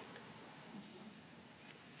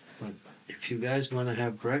 But if you guys want to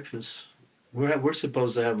have breakfast, we're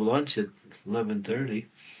supposed to have lunch at 11:30.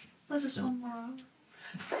 This is one more.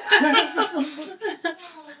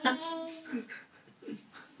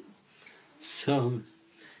 So,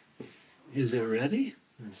 is it ready?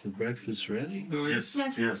 Is the breakfast ready? Yes,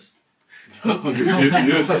 yes.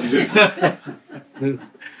 The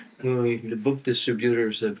book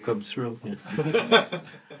distributors have come through.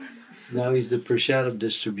 Now he's the prasadam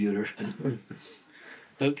distributor.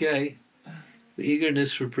 Okay. The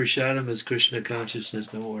eagerness for prasadam is Krishna consciousness,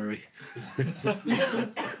 don't worry.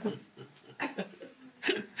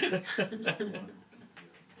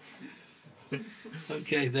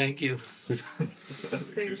 Okay, thank you.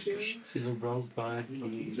 Thank you. See you, bros. Bye.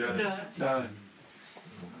 You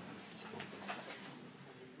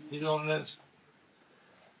know this.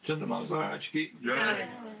 Chandramauli Maharaj ki. Jai.